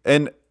agree.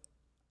 And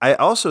I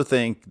also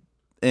think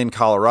in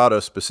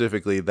Colorado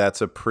specifically, that's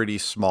a pretty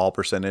small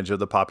percentage of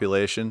the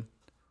population.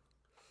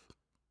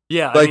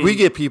 Yeah. We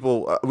get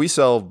people, we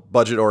sell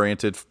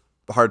budget-oriented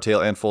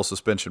hardtail and full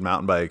suspension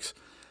mountain bikes.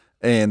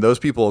 And those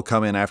people will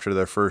come in after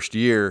their first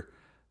year.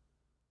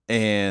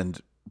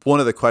 And one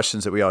of the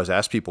questions that we always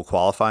ask people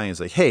qualifying is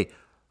like, hey,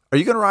 are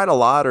you going to ride a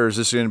lot or is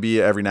this going to be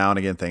every now and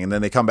again thing? And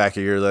then they come back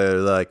a year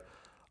later, they're like,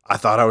 I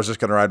thought I was just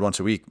going to ride once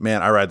a week.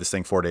 Man, I ride this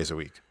thing 4 days a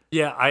week.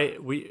 Yeah,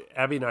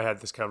 Abby and I had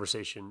this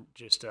conversation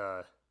just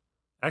a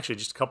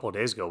couple of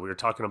days ago. We were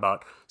talking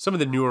about some of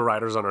the newer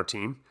riders on our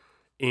team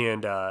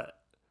and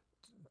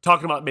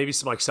talking about maybe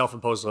some like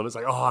self-imposed limits,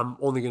 like, oh, I'm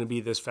only going to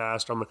be this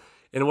fast.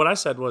 And what I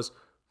said was,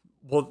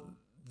 well,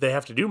 they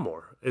have to do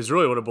more is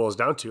really what it boils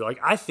down to. Like,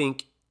 I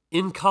think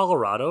in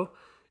Colorado,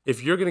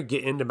 if you're going to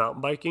get into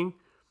mountain biking,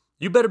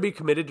 you better be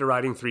committed to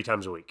riding 3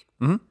 times a week.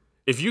 Mm-hmm.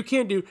 If you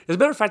can't do, as a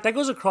matter of fact, that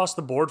goes across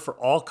the board for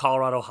all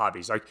Colorado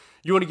hobbies. Like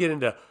you want to get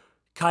into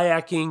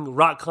kayaking,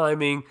 rock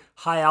climbing,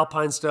 high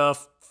alpine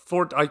stuff,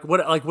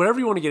 whatever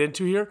you want to get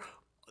into here.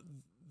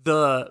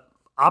 The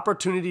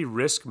opportunity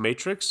risk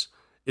matrix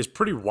is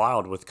pretty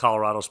wild with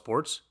Colorado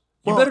sports.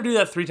 You better do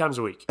that 3 times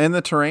a week. And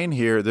the terrain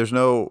here, there's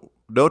no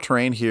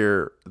terrain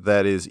here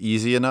that is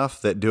easy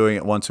enough that doing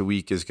it once a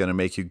week is going to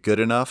make you good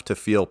enough to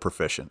feel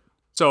proficient.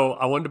 So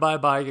I wanted to buy a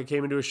bike. I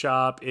came into a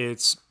shop.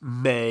 It's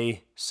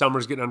May.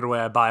 Summer's getting underway.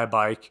 I buy a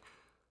bike.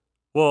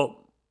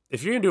 Well,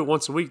 if you're going to do it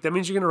once a week, that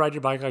means you're going to ride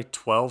your bike like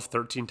 12,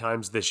 13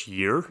 times this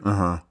year.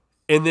 Uh-huh.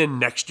 And then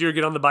next year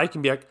get on the bike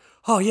and be like,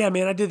 oh, yeah,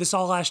 man, I did this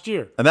all last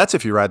year. And that's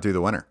if you ride through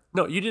the winter.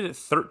 No, you did it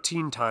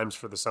 13 times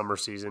for the summer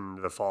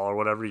season, the fall or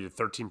whatever. You did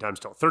 13 times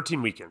total,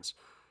 13 weekends.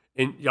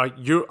 And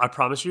I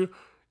promise you,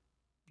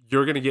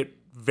 you're going to get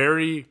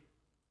very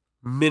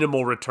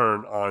minimal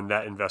return on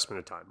that investment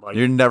of time. Like,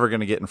 you're never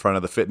going to get in front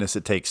of the fitness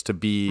it takes to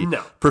be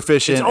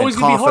proficient it's always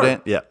and gonna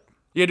confident. Be hard.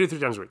 Yeah. You got to do it 3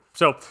 times a week.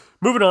 So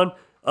moving on.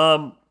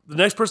 The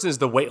next person is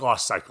the weight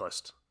loss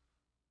cyclist,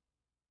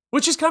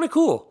 which is kind of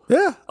cool.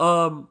 Yeah.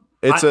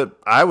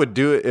 I would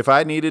do it if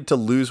I needed to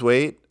lose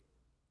weight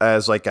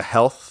as like a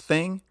health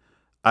thing.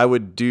 I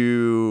would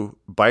do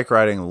bike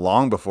riding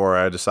long before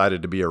I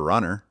decided to be a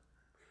runner.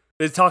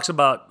 It talks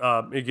about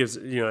it gives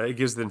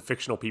the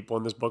fictional people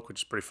in this book,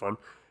 which is pretty fun.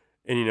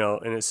 And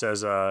and it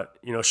says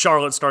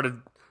Charlotte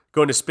started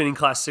going to spinning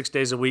class 6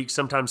 days a week,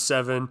 sometimes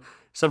 7,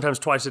 sometimes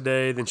twice a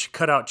day. Then she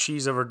cut out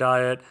cheese of her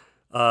diet.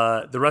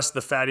 The rest of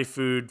the fatty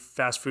food,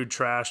 fast food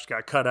trash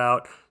got cut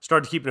out.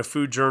 Started keeping a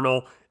food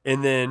journal,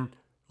 and then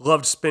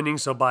loved spinning.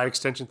 So by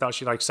extension, thought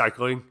she liked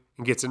cycling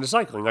and gets into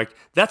cycling. Like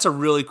that's a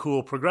really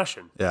cool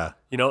progression. Yeah,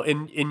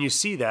 and you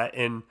see that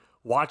and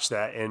watch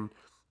that, and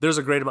there's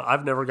a great amount.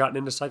 I've never gotten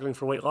into cycling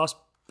for weight loss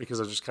because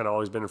I've just kind of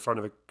always been in front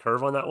of the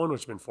curve on that one,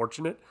 which has been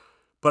fortunate.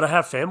 But I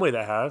have family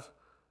that have.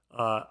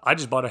 I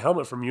just bought a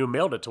helmet from you and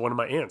mailed it to one of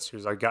my aunts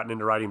who's like gotten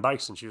into riding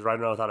bikes, and she was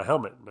riding around without a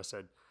helmet. And I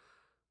said,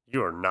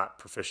 you are not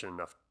proficient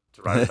enough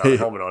to ride without a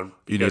helmet on.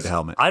 You need a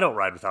helmet. I don't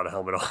ride without a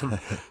helmet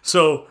on.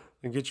 So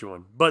I can get you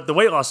one. But the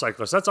weight loss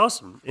cyclist, that's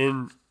awesome.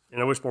 And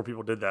I wish more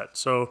people did that.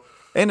 So,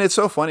 and it's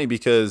so funny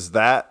because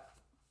that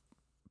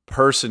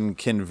person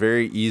can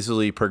very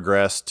easily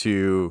progress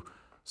to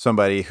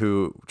somebody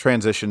who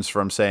transitions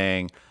from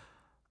saying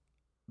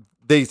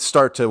they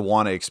start to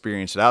want to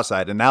experience it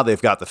outside, and now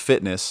they've got the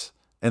fitness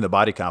and the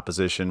body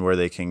composition where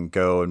they can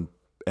go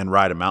and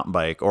ride a mountain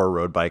bike or a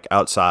road bike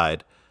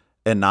outside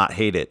and not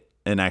hate it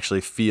and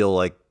actually feel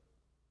like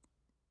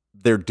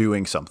they're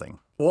doing something.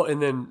 Well,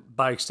 and then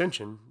by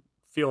extension,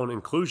 feel an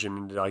inclusion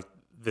into like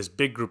this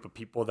big group of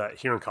people that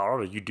here in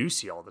Colorado you do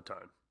see all the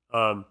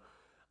time.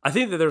 I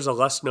think that there's a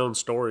less known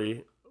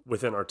story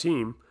within our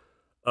team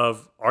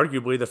of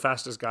arguably the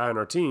fastest guy on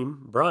our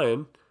team,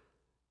 Brian,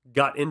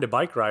 got into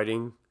bike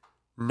riding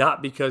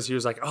not because he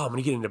was like, oh, I'm going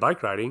to get into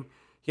bike riding.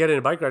 He got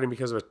into bike riding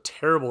because of a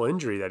terrible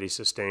injury that he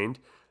sustained,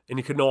 and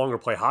he could no longer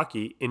play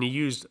hockey, and he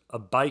used a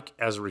bike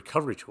as a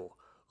recovery tool.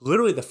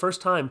 Literally the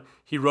first time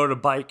he rode a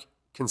bike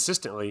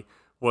consistently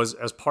was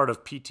as part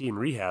of PT and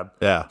rehab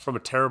from a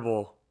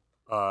terrible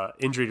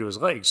injury to his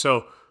leg.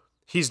 So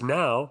he's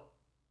now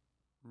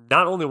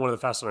not only one of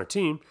the fastest on our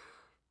team,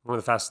 one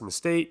of the fastest in the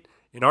state,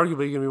 and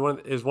arguably going to be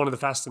one of the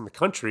fastest in the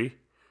country,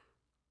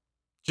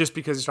 just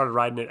because he started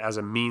riding it as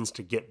a means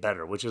to get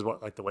better, which is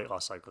what like the weight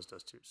loss cyclist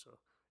does too. So,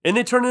 and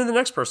they turn into the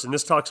next person.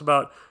 This talks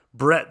about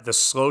Brett, the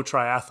slow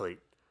triathlete.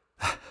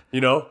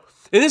 You know?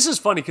 And this is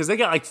funny because they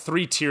got like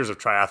 3 tiers of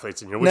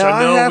triathletes in here, which Now,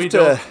 I know have we to-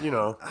 don't, you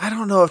know. I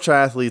don't know if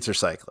triathletes are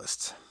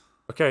cyclists.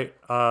 Okay,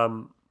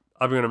 I'm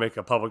going to make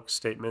a public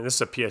statement. This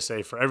is a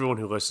PSA for everyone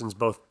who listens,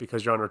 both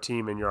because you're on our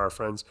team and you're our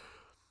friends.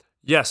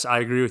 Yes, I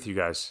agree with you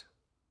guys.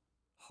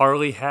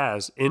 Harley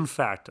has, in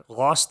fact,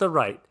 lost the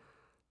right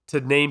to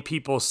name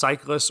people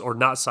cyclists or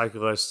not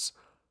cyclists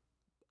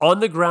on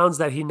the grounds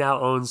that he now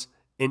owns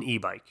an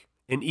e-bike,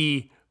 an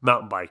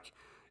e-mountain bike.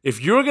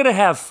 If you're going to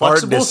have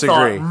flexible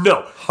disagree. thought,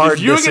 no. Hard if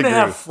you're going to disagree.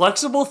 have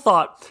flexible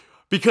thought,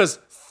 because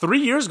 3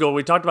 years ago when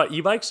we talked about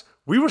e-bikes,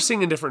 we were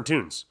singing different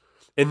tunes.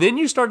 And then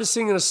you started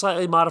singing a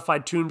slightly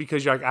modified tune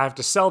because you're like, I have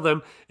to sell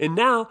them. And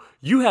now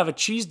you have a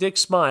cheese dick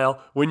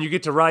smile when you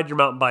get to ride your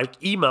mountain bike,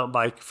 e-mountain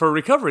bike, for a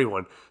recovery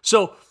one.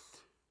 So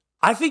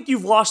I think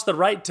you've lost the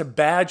right to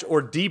badge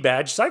or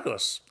debadge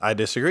cyclists. I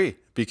disagree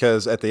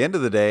because at the end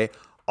of the day,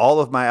 all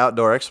of my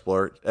outdoor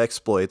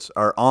exploits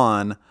are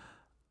on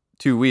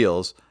 2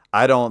 wheels.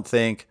 I don't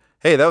think,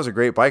 hey, that was a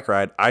great bike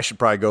ride. I should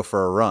probably go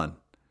for a run.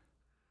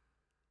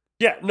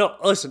 Yeah, no,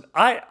 listen,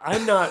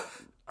 I'm not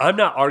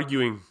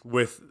arguing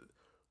with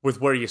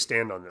where you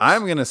stand on this.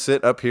 I'm going to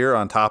sit up here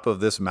on top of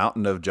this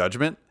mountain of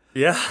judgment.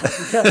 Yeah.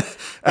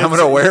 I'm going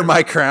to wear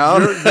my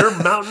crown.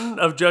 Your mountain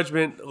of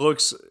judgment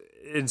looks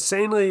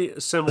insanely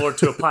similar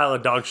to a pile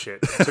of dog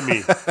shit to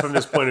me from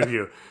this point of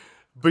view,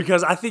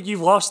 because I think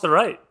you've lost the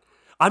right.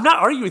 I'm not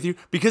arguing with you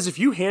because if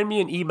you hand me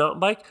an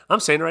e-mountain bike, I'm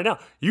saying it right now,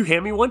 you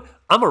hand me one,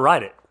 I'm going to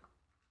ride it.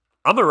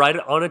 I'm going to ride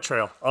it on a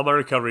trail on my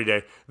recovery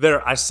day.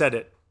 There, I said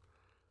it.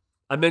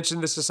 I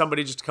mentioned this to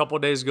somebody just a couple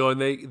of days ago, and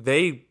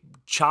they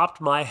chopped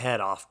my head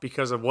off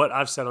because of what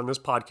I've said on this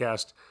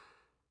podcast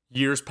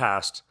years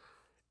past.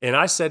 And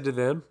I said to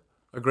them,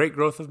 a great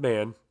growth of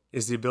man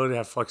is the ability to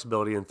have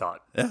flexibility in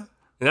thought. Yeah.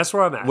 And that's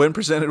where I'm at. When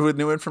presented with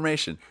new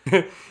information.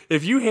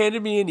 If you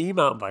handed me an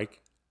e-mountain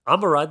bike,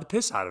 I'm going to ride the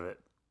piss out of it.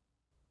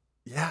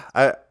 Yeah.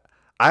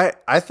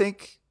 I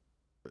think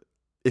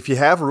if you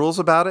have rules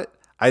about it,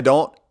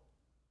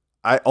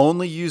 I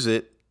only use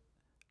it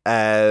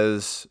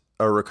as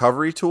a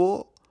recovery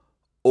tool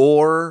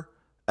or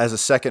as a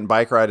second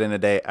bike ride in a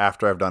day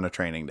after I've done a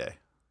training day.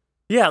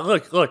 Yeah,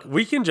 look,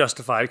 we can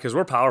justify it because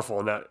we're powerful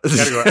in that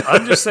category.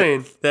 I'm just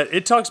saying that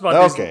it talks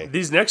about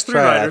these next 3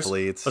 riders,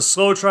 Triathletes. a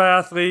slow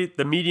triathlete,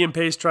 the medium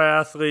pace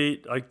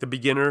triathlete, like the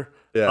beginner.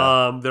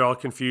 Yeah. They're all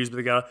confused, but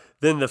they got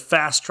then the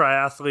fast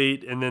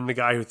triathlete, and then the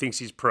guy who thinks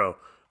he's pro,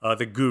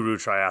 the guru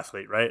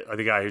triathlete, right? Or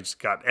the guy who's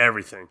got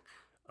everything.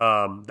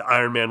 The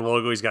Ironman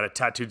logo, he's got it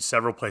tattooed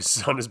several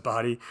places on his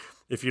body.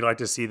 If you'd like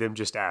to see them,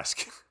 just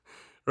ask.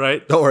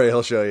 Right? Don't worry,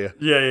 he'll show you.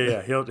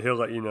 Yeah. He'll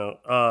let you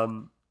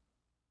know.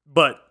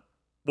 But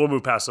we'll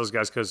move past those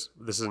guys because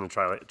this isn't a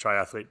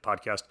triathlete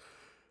podcast.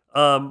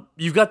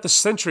 You've got the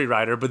Century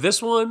Rider, but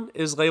this one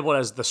is labeled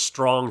as the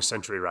Strong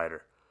Century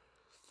Rider.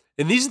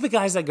 And these are the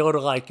guys that go to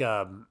like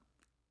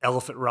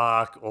Elephant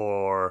Rock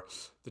or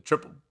the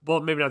triple, well,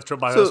 maybe not the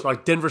triple bypass, but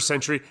like Denver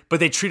Century, but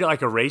they treat it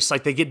like a race.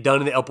 Like they get done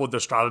and they upload their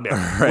Strava.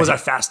 Man, was I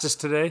fastest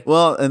today?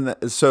 Well, and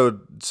so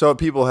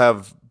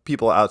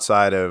people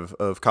outside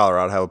of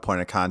Colorado have a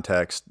point of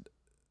context.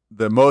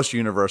 The most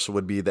universal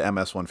would be the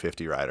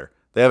MS-150 rider.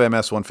 They have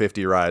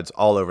MS-150 rides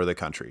all over the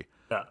country.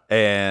 Yeah.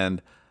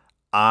 And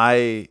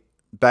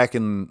back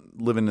in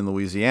living in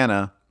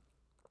Louisiana,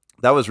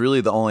 that was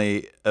really the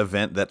only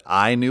event that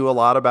I knew a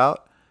lot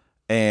about.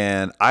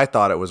 And I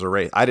thought it was a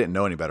race. I didn't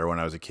know any better when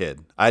I was a kid.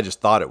 I just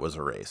thought it was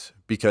a race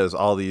because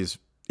all these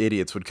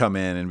idiots would come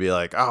in and be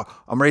like, oh,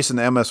 I'm racing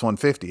the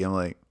MS-150. I'm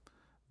like,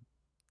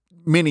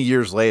 many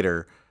years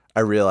later,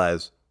 I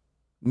realized,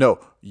 no,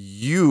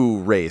 you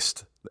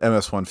raced the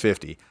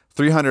MS-150.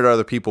 300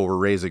 other people were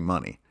raising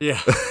money.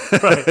 Yeah,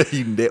 right.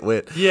 You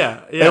nitwit.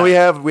 Yeah. And we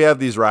have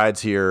these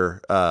rides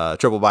here,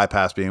 triple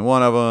bypass being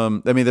one of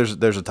them. I mean,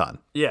 there's a ton.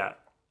 Yeah.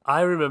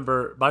 I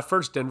remember my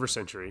first Denver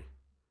Century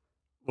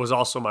was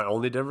also my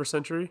only Denver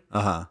Century.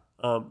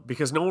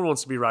 Because no one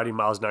wants to be riding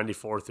miles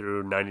 94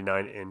 through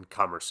 99 in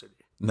Commerce City.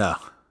 No.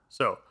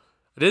 So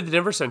I did the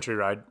Denver Century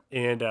ride,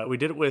 and we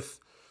did it with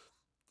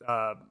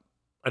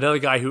another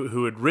guy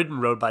who had ridden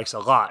road bikes a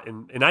lot.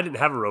 And I didn't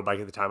have a road bike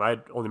at the time. I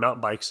had only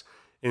mountain bikes.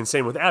 And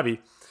same with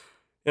Abby.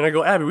 And I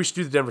go, Abby, we should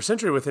do the Denver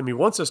Century with him. He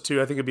wants us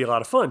to. I think it'd be a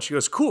lot of fun. She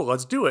goes, cool,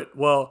 let's do it.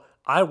 Well,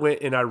 I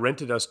went and I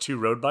rented us 2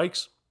 road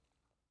bikes.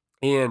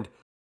 And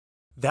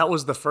that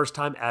was the first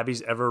time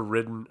Abby's ever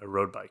ridden a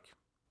road bike.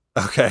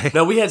 Okay.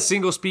 Now, we had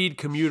single speed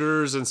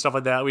commuters and stuff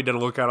like that. We did a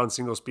lookout on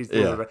single speed.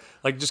 Yeah.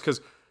 Like, just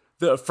because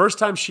the first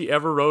time she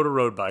ever rode a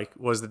road bike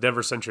was the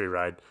Denver Century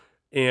ride.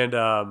 And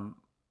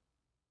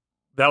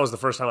that was the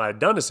first time I had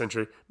done a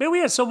Century. Man, we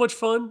had so much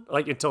fun,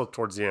 like until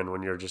towards the end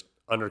when you're just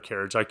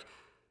undercarriage. Like,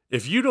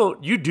 if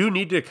you do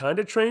need to kind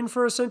of train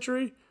for a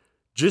Century,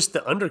 just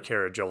the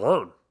undercarriage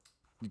alone.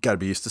 You got to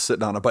be used to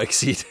sitting on a bike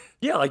seat.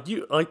 Yeah,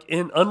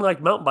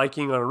 unlike mountain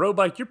biking on a road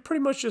bike, you're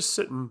pretty much just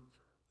sitting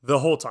the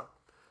whole time.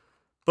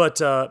 But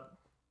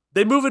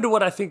they move into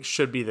what I think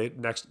should be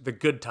the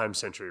good time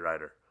Century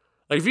rider.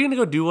 Like if you're gonna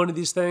go do one of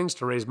these things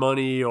to raise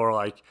money or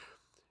like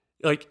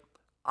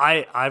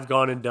I've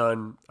gone and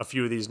done a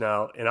few of these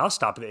now, and I'll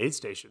stop at the aid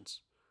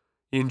stations.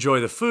 You enjoy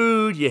the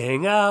food, you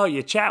hang out,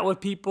 you chat with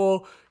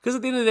people. Because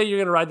at the end of the day, you're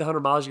going to ride the 100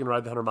 miles, you're going to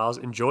ride the 100 miles,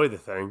 enjoy the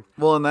thing.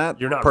 Well, and that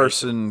You're not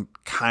person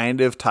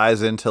kind of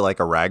ties into like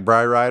a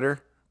Ragbri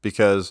rider,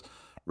 because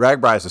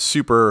Ragbri is a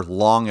super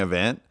long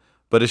event,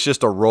 but it's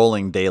just a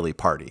rolling daily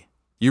party.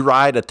 You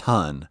ride a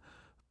ton,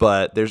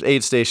 but there's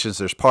aid stations,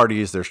 there's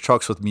parties, there's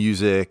trucks with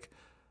music.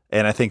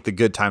 And I think the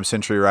Good Time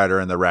Century rider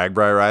and the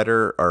Ragbri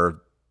rider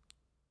are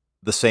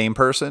the same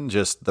person,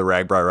 just the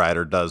Ragbri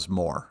rider does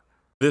more.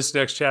 This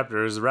next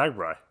chapter is the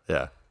Ragbri.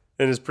 Yeah.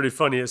 And it's pretty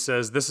funny. It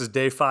says, this is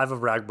day 5 of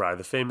Ragbri,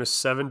 the famous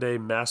 7-day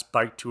mass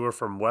bike tour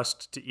from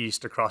west to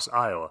east across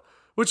Iowa,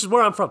 which is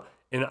where I'm from.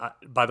 And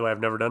by the way, I've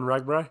never done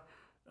Ragbri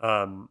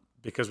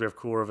because we have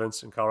cooler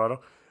events in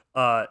Colorado.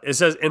 It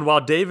says, and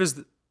while Dave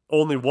is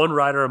only one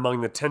rider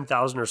among the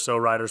 10,000 or so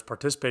riders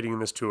participating in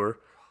this tour,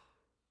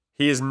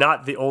 he is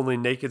not the only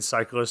naked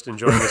cyclist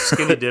enjoying a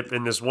skinny dip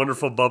in this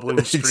wonderful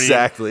bubbling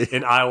stream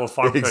in Iowa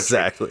farm country.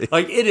 Exactly.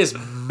 Like, it is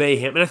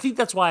mayhem. And I think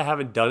that's why I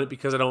haven't done it,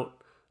 because I don't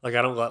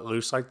let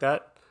loose like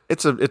that.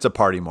 It's a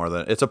party more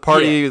than it's a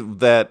party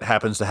that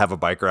happens to have a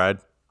bike ride.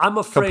 I'm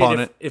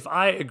afraid if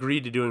I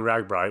agreed to doing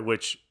Ragbri,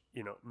 which,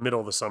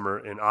 middle of the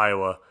summer in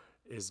Iowa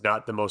is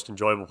not the most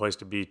enjoyable place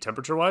to be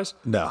temperature wise.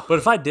 No. But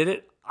if I did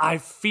it, I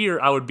fear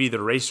I would be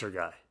the racer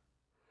guy.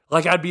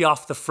 Like, I'd be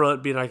off the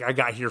front being like, I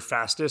got here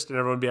fastest, and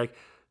everyone would be like,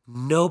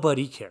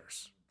 nobody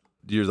cares.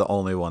 You're the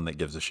only one that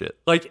gives a shit.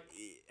 Like,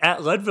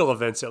 at Leadville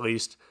events, at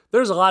least,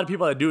 there's a lot of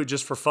people that do it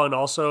just for fun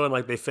also, and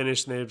like they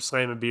finish and they're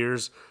slamming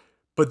beers,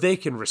 but they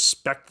can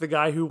respect the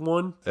guy who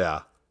won.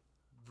 Yeah.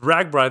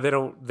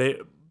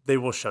 Ragbri, they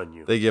will shun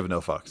you. They give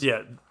no fucks.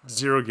 Yeah,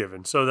 zero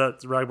given. So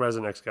that's Ragbri's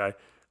the next guy.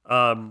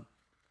 And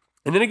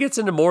then it gets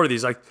into more of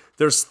these. Like,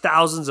 there's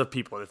thousands of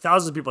people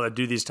that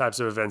do these types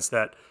of events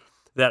that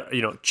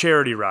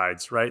charity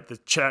rides, right? The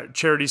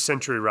charity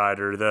century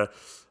rider, the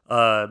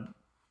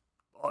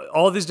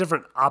all these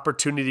different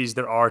opportunities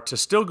there are to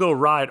still go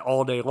ride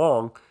all day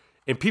long,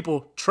 and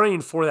people train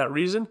for that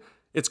reason.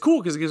 It's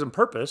cool because it gives them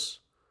purpose,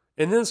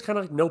 and then it's kind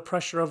of like no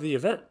pressure of the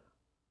event,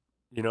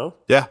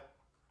 Yeah.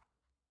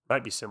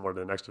 Might be similar to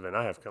the next event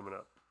I have coming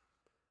up.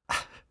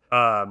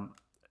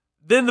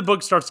 Then the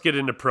book starts to get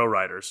into pro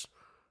riders,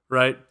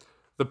 right?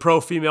 The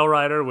pro female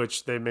rider,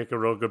 which they make a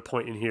real good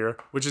point in here,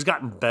 which has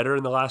gotten better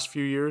in the last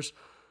few years,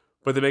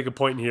 but they make a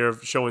point in here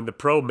of showing the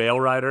pro male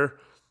rider,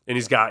 and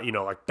he's got,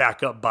 like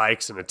backup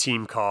bikes and a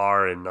team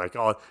car and like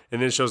all,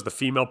 and then it shows the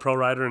female pro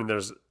rider, and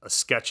there's a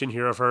sketch in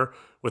here of her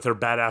with her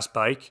badass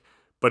bike,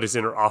 but it's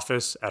in her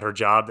office at her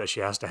job that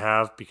she has to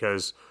have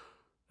because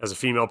as a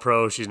female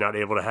pro, she's not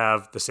able to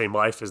have the same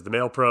life as the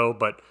male pro,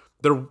 but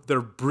they're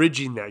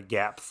bridging that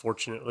gap,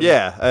 fortunately.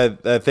 Yeah,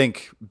 I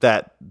think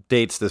that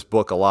dates this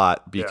book a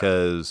lot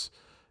because,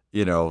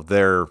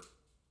 there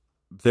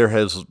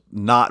has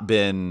not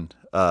been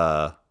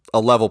a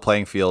level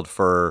playing field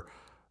for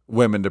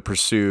women to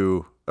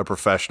pursue a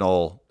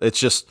professional. It's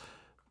just,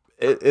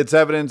 it's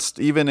evidenced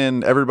even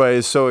in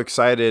everybody's so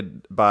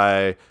excited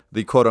by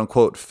the quote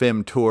unquote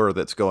FIM tour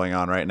that's going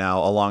on right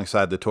now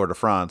alongside the Tour de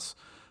France.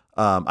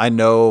 I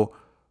know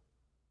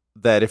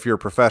that if you're a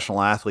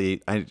professional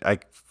athlete, I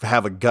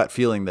have a gut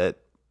feeling that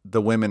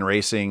the women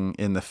racing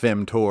in the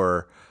FIM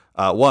Tour,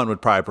 one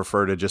would probably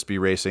prefer to just be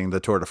racing the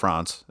Tour de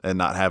France and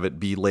not have it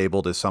be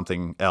labeled as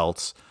something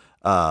else.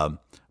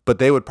 But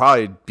they would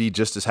probably be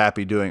just as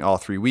happy doing all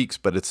 3 weeks,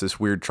 but it's this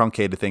weird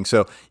truncated thing.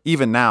 So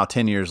even now,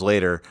 10 years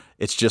later,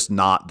 it's just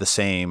not the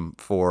same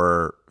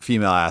for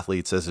female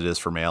athletes as it is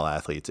for male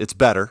athletes. It's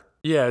better.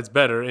 Yeah, it's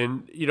better.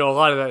 And, a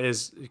lot of that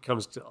it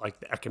comes to like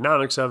the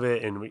economics of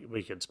it, and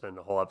we could spend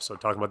a whole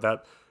episode talking about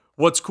that.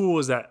 What's cool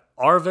is that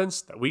our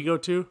events that we go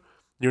to,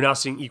 you're now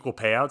seeing equal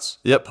payouts,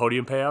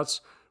 podium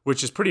payouts,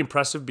 which is pretty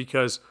impressive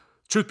because,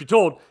 truth be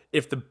told,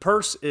 if the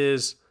purse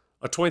is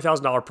a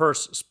 $20,000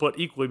 purse split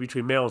equally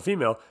between male and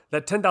female,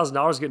 that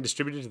 $10,000 getting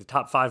distributed to the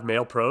top 5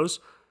 male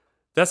pros,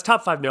 that's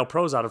top 5 male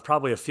pros out of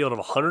probably a field of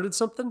 100 and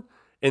something,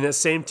 and that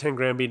same 10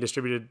 grand being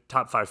distributed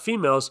top 5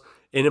 females,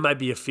 and it might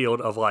be a field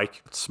of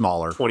like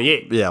smaller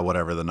 28. Yeah,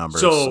 whatever the number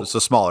is. It's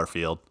a smaller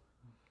field.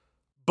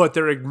 But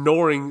they're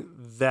ignoring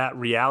that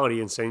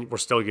reality and saying we're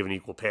still giving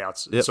equal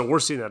payouts. Yep. So we're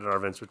seeing that at our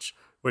events,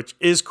 which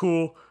is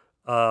cool.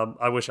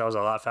 I wish I was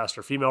a lot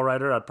faster female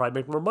rider. I'd probably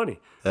make more money.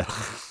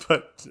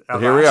 But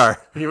here we are.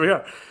 Here we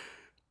are.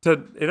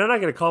 And I'm not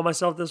going to call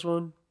myself this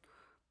one,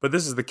 but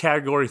this is the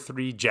Category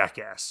 3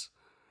 jackass.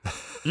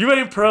 You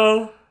ain't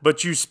pro,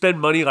 but you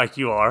spend money like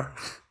you are.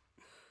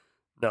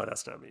 No,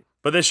 that's not me.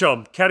 But they show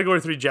him, Category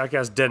 3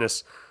 jackass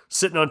Dennis,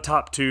 sitting on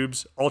top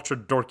tubes, ultra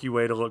dorky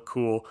way to look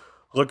cool,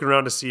 looking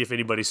around to see if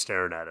anybody's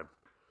staring at him.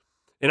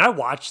 And I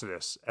watched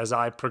this as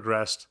I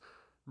progressed,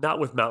 not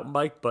with mountain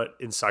bike, but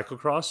in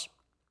cyclocross.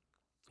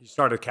 You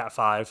start at Cat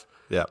 5,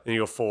 yeah, then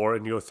you go 4,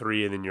 and you go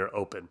 3, and then you're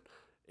open.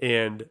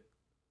 And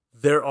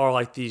there are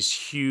like these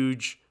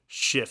huge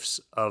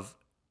shifts of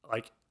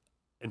like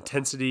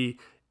intensity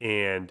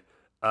and,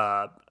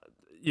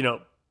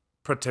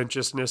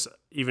 pretentiousness,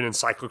 even in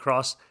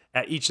cyclocross,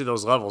 at each of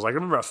those levels. Like I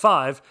remember at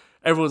 5,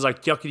 everyone's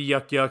like yuckity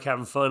yuck yuck,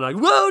 having fun, like,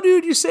 whoa,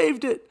 dude, you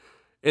saved it.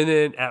 And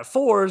then at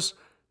 4s,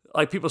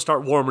 like people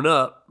start warming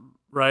up,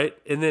 right?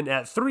 And then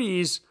at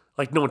 3s,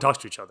 like no one talks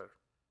to each other.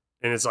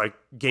 And it's like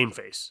game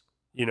face,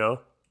 you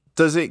know?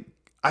 Does it,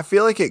 I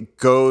feel like it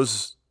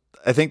goes,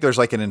 I think there's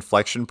like an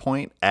inflection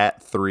point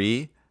at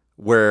 3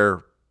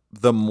 where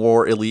the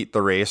more elite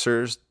the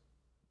racers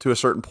to a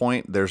certain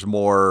point, there's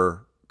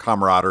more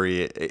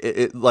camaraderie.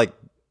 It like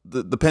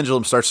the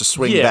pendulum starts to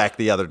swing back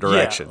the other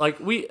direction. Yeah, like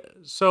we've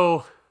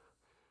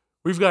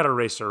got a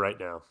racer right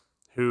now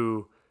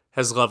who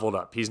has leveled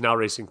up. He's now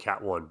racing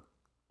Cat 1.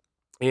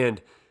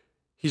 And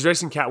he's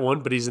racing Cat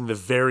 1, but he's in the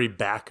very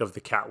back of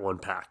the Cat 1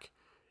 pack.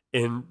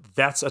 And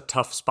that's a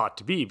tough spot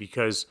to be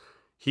because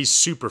he's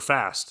super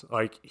fast.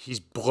 Like he's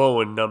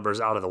blowing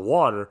numbers out of the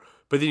water.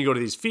 But then you go to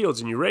these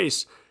fields and you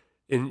race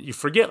and you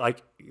forget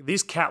like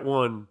these Cat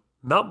 1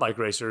 mountain bike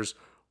racers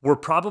were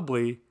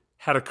probably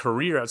had a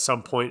career at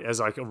some point as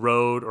like a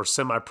road or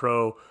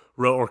semi-pro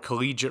road or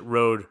collegiate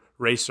road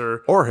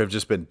racer. Or have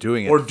just been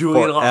doing it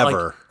forever. A lot.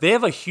 Like, they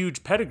have a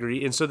huge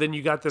pedigree. And so then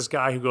you got this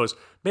guy who goes,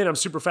 man, I'm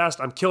super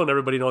fast. I'm killing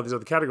everybody in all these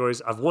other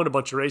categories. I've won a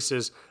bunch of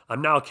races.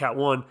 I'm now a Cat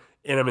 1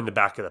 and I'm in the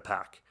back of the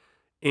pack.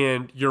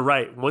 And you're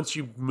right. Once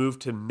you move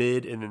to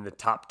mid and in the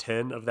top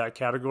 10 of that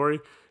category,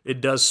 it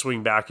does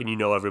swing back and you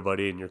know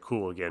everybody and you're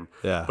cool again.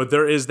 Yeah. But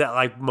there is that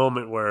like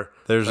moment where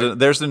there's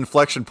an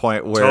inflection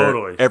point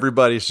where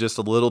everybody's just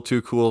a little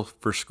too cool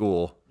for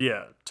school.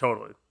 Yeah,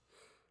 totally.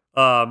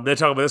 They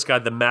talk about this guy,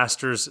 the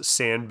Masters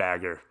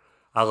Sandbagger.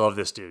 I love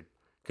this dude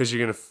because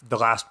you're gonna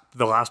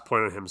the last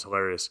point on him is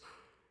hilarious.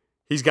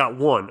 He's got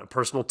 1, a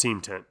personal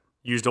team tent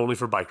used only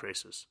for bike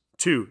races.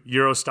 2,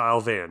 Euro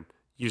style van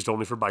used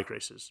only for bike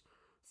races.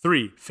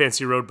 3,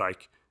 fancy road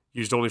bike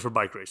used only for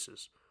bike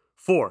races.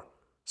 4,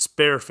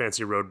 spare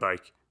fancy road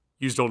bike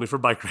used only for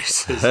bike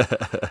races.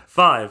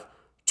 5,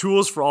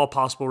 tools for all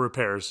possible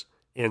repairs.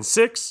 And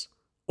 6,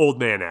 old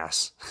man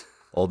ass.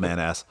 Old man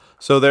ass.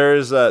 So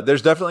there's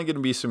definitely going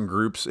to be some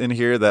groups in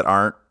here that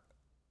aren't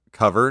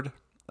covered,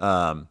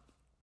 and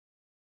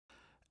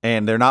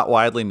they're not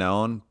widely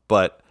known.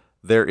 But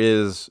there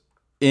is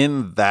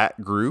in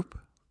that group,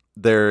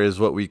 there is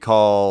what we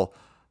call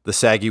the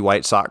saggy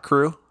white sock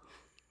crew,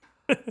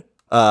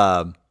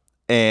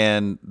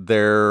 and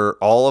they're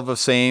all of the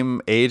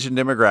same age and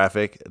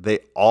demographic. They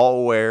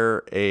all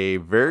wear a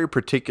very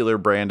particular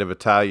brand of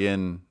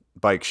Italian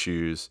bike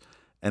shoes.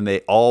 And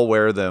they all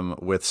wear them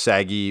with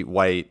saggy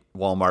white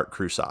Walmart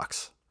crew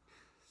socks.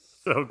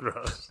 So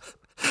gross.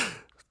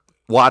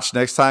 Watch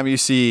next time you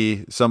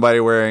see somebody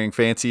wearing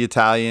fancy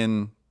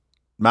Italian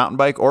mountain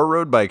bike or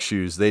road bike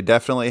shoes. They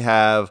definitely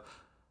have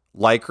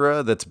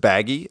Lycra that's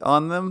baggy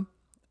on them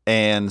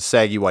and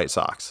saggy white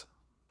socks.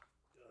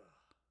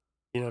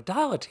 You know,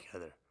 dial it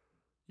together.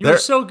 You were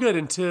so good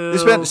until... You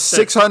spent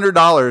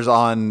 $600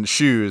 on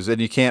shoes and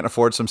you can't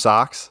afford some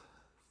socks?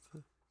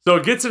 So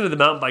it gets into the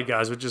mountain bike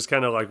guys, which is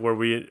kind of like where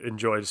we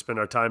enjoy to spend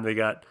our time. You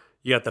got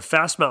the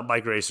fast mountain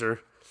bike racer.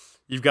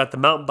 You've got the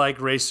mountain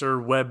bike racer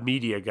web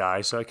media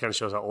guy. So that kind of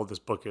shows how old this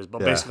book is.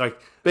 But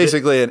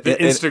basically the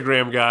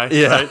Instagram guy,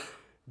 right?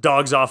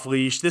 Dogs off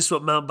leash. This is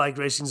what mountain bike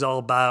racing is all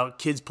about.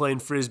 Kids playing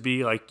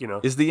Frisbee, like, you know.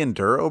 Is the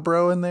Enduro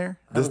bro in there?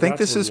 I think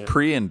this is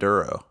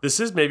pre-Enduro. This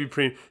is maybe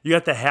pre. You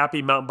got the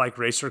happy mountain bike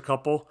racer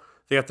couple.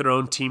 They got their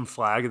own team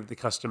flag that they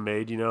custom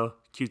made, you know,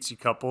 cutesy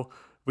couple.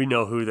 We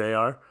know who they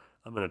are.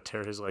 I'm going to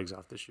tear his legs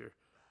off this year.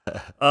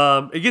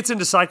 It gets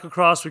into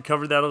cyclocross. We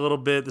covered that a little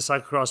bit, the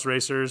cyclocross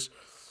racers.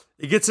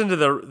 It gets into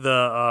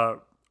the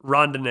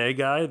randonnée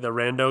guy, the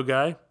rando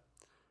guy,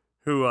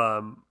 who,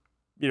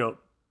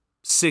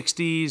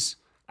 60s,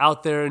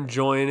 out there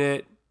enjoying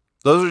it.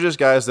 Those are just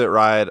guys that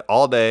ride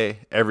all day,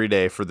 every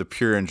day for the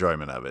pure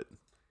enjoyment of it.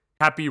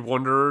 Happy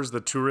wanderers,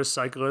 the tourist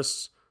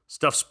cyclists,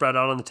 stuff spread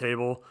out on the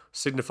table,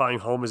 signifying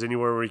home is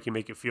anywhere where you can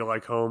make it feel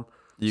like home.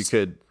 You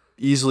could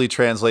easily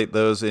translate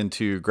those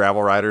into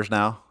gravel riders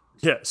now.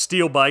 Yeah,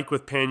 steel bike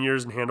with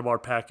panniers and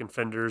handlebar pack and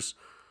fenders.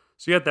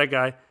 So you got that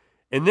guy.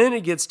 And then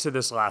it gets to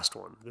this last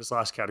one, this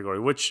last category,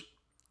 which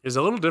is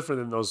a little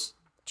different than those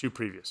 2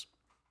 previous.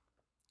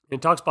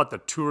 It talks about the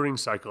touring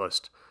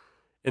cyclist.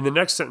 And the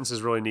next sentence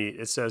is really neat.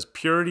 It says,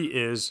 purity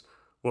is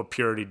what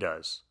purity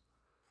does.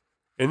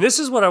 And this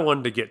is what I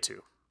wanted to get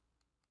to.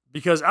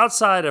 Because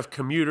outside of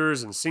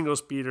commuters and single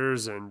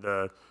speeders and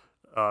the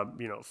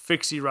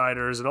fixie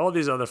riders and all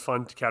these other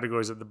fun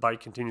categories that the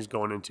bike continues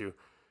going into,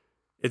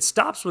 it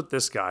stops with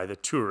this guy, the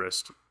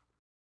tourist.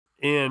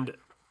 And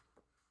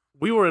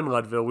we were in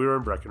Leadville, we were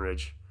in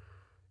Breckenridge,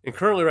 and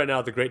currently right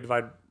now the Great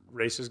Divide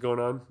race is going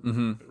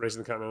on,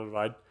 racing the Continental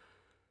Divide.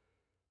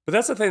 But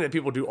that's the thing that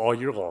people do all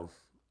year long.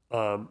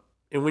 And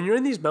when you're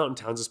in these mountain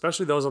towns,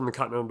 especially those on the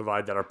Continental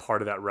Divide that are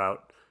part of that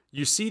route,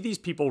 you see these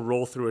people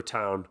roll through a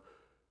town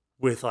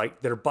with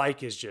like their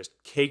bike is just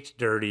caked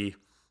dirty.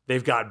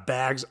 They've got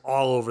bags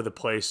all over the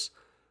place,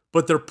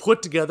 but they're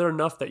put together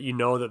enough that you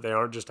know that they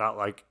aren't just out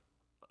like,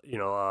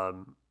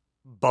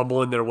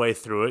 bumbling their way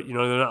through it. You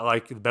know, they're not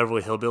like the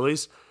Beverly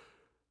Hillbillies,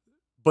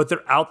 but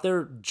they're out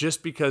there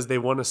just because they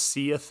want to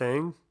see a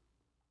thing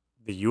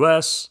the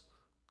US,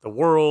 the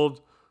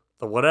world,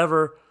 the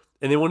whatever,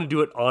 and they want to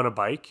do it on a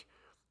bike.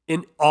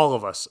 And all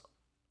of us,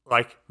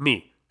 like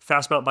me,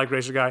 fast mountain bike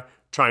racer guy,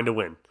 trying to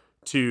win,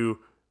 to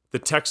the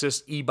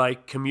Texas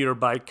e-bike commuter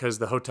bike because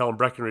the hotel in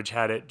Breckenridge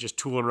had it, just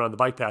tooling around the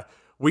bike path.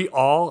 We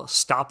all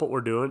stop what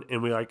we're doing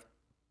and we like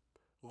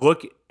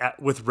look at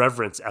with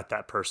reverence at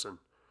that person.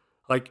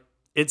 Like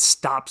it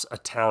stops a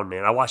town,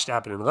 man. I watched it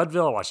happen in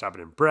Leadville. I watched it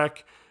happen in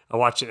Breck. I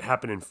watched it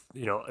happen in,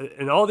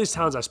 in all these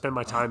towns I spend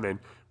my time in.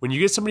 When you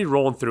get somebody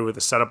rolling through with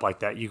a setup like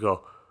that, you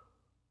go,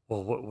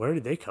 well, where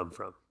did they come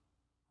from?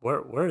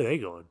 Where are they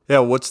going? Yeah,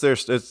 what's their?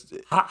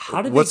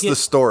 How did what's they get, the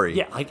story?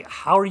 Yeah, like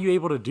how are you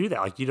able to do that?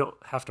 Like you don't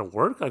have to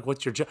work. Like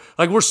what's your job?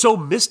 Like we're so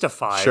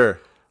mystified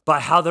by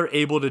how they're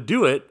able to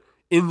do it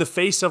in the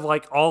face of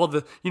like all of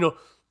the,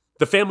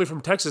 the family from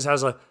Texas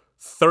has a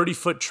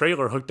 30-foot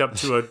trailer hooked up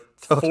to a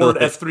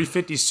Ford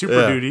F-350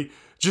 Super Duty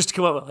just to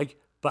come up with like,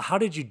 but how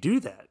did you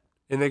do that?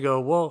 And they go,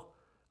 well,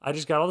 I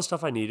just got all the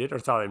stuff I needed or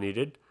thought I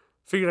needed,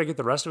 figured I'd get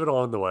the rest of it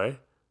along the way,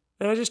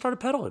 and I just started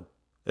pedaling.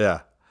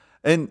 Yeah,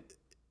 and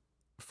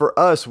for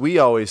us, we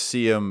always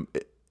see them.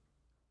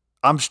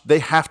 They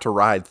have to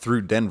ride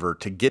through Denver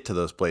to get to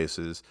those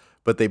places,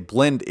 but they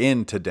blend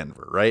into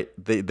Denver, right?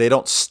 They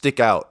don't stick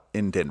out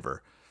in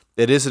Denver.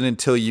 It isn't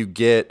until you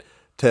get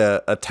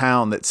to a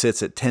town that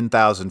sits at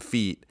 10,000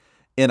 feet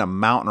in a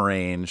mountain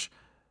range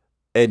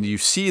and you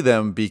see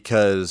them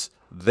because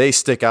they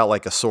stick out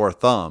like a sore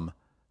thumb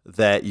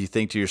that you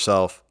think to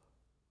yourself,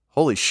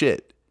 holy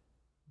shit,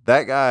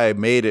 that guy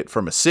made it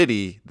from a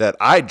city that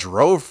I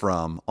drove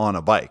from on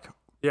a bike.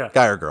 Yeah.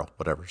 Guy or girl,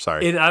 whatever.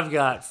 Sorry. And I've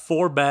got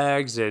 4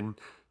 bags and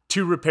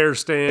 2 repair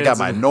stands. I got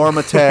my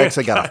Normatex.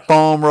 I got a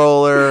foam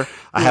roller.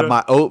 I have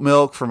my oat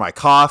milk for my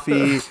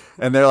coffee.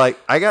 And they're like,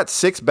 I got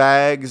 6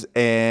 bags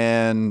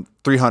and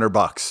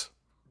 $300.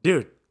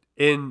 Dude,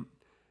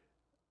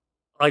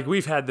 like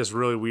we've had this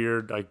really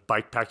weird like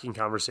bike packing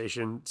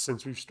conversation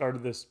since we've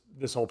started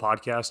this whole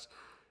podcast.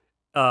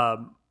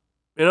 And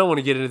I don't want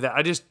to get into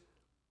that.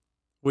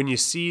 When you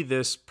see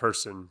this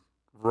person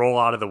roll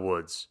out of the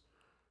woods,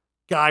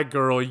 guy,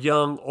 girl,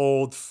 young,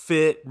 old,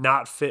 fit,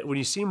 not fit, when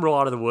you see him roll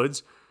out of the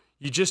woods,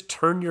 you just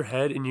turn your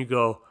head and you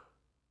go,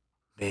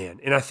 man.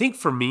 And I think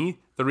for me,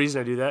 the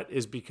reason I do that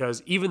is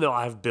because even though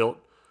I've built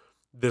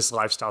this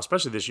lifestyle,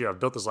 especially this year, I've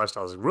built this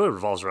lifestyle that really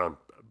revolves around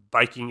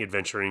biking,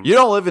 adventuring. You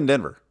don't live in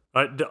Denver.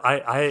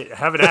 I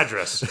have an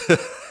address.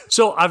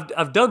 So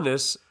I've done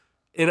this,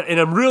 and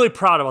I'm really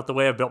proud about the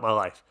way I've built my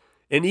life.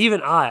 And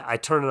even I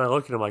turn and I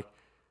look at him like,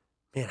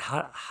 man,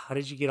 how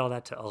did you get all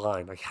that to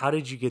align? Like, how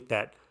did you get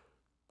that,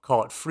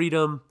 call it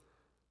freedom,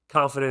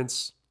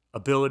 confidence,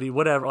 ability,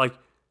 whatever. Like,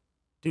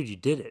 dude, you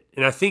did it.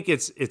 And I think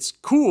it's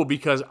cool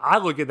because I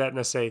look at that and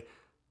I say,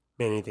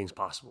 man, anything's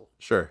possible.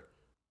 Sure.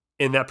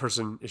 And that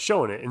person is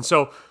showing it. And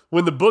so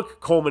when the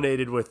book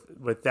culminated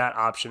with that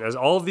option, as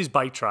all of these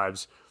bike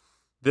tribes,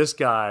 this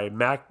guy,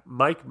 Mike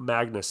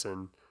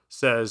Magnuson,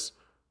 says,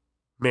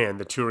 man,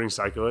 the touring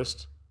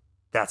cyclist,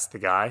 that's the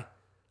guy.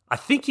 I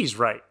think he's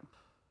right.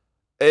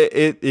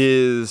 It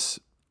is,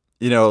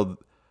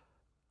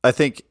 I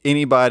think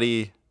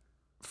anybody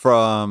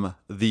from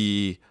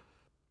the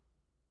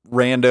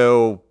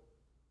rando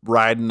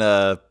riding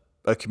a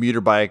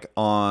commuter bike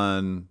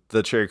on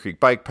the Cherry Creek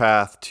bike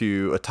path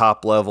to a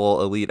top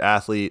level elite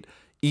athlete,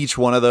 each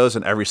one of those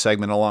in every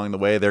segment along the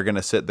way, they're going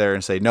to sit there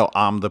and say, no,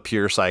 I'm the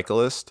pure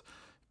cyclist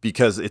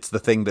because it's the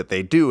thing that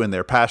they do and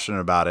they're passionate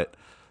about it.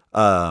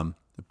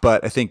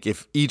 But I think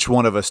if each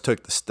one of us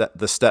took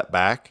the step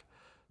back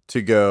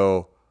to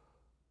go,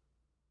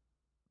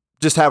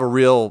 just have a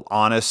real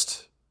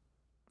honest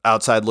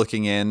outside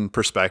looking in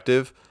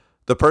perspective,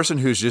 the person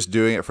who's just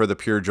doing it for the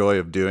pure joy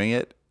of doing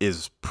it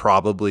is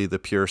probably the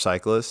pure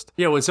cyclist.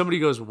 Yeah, when somebody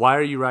goes, why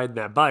are you riding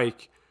that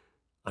bike?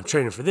 I'm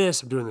training for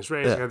this. I'm doing this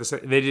race. Yeah. I got this.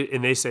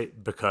 And they say,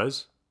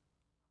 because.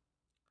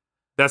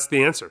 That's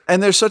the answer.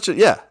 And there's such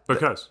a,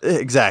 Because.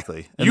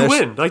 Exactly. And you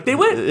win. Like they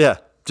win. Yeah.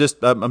 Just,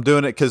 I'm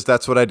doing it because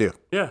that's what I do.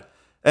 Yeah.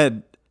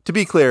 And to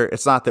be clear,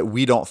 it's not that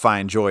we don't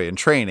find joy in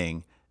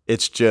training.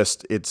 It's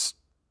just, it's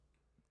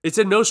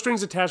a no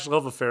strings attached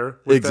love affair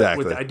with,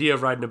 exactly. with the idea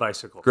of riding a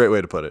bicycle. Great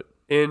way to put it.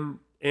 And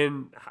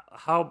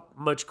how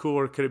much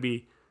cooler could it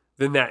be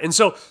than that? And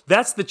so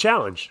that's the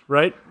challenge,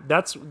 right?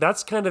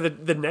 That's kind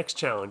of the next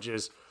challenge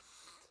is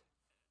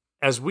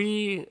I'm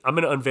going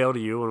to unveil to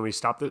you when we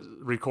stop the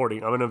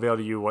recording, I'm going to unveil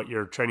to you what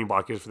your training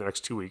block is for the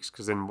next 2 weeks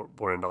because then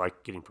we're into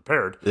like getting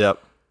prepared.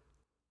 Yep.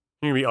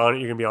 You're going to be on it.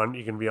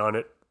 You're going to be on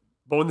it.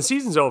 But when the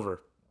season's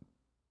over,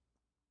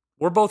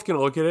 we're both going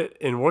to look at it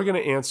and we're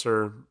going to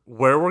answer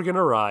where we're going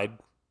to ride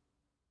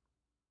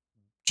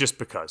just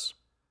because.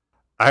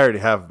 I already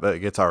have,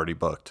 it's already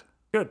booked.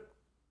 Good.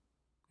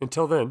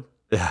 Until then.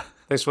 Yeah.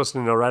 Thanks for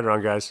listening to No Ride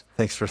Around, guys.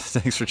 Thanks for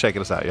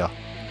checking us out, y'all.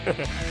 Your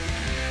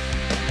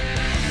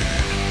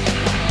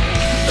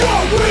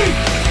week,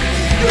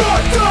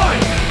 your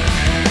time.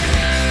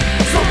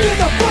 So get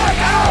the fuck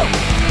out.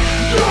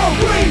 Your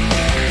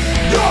week.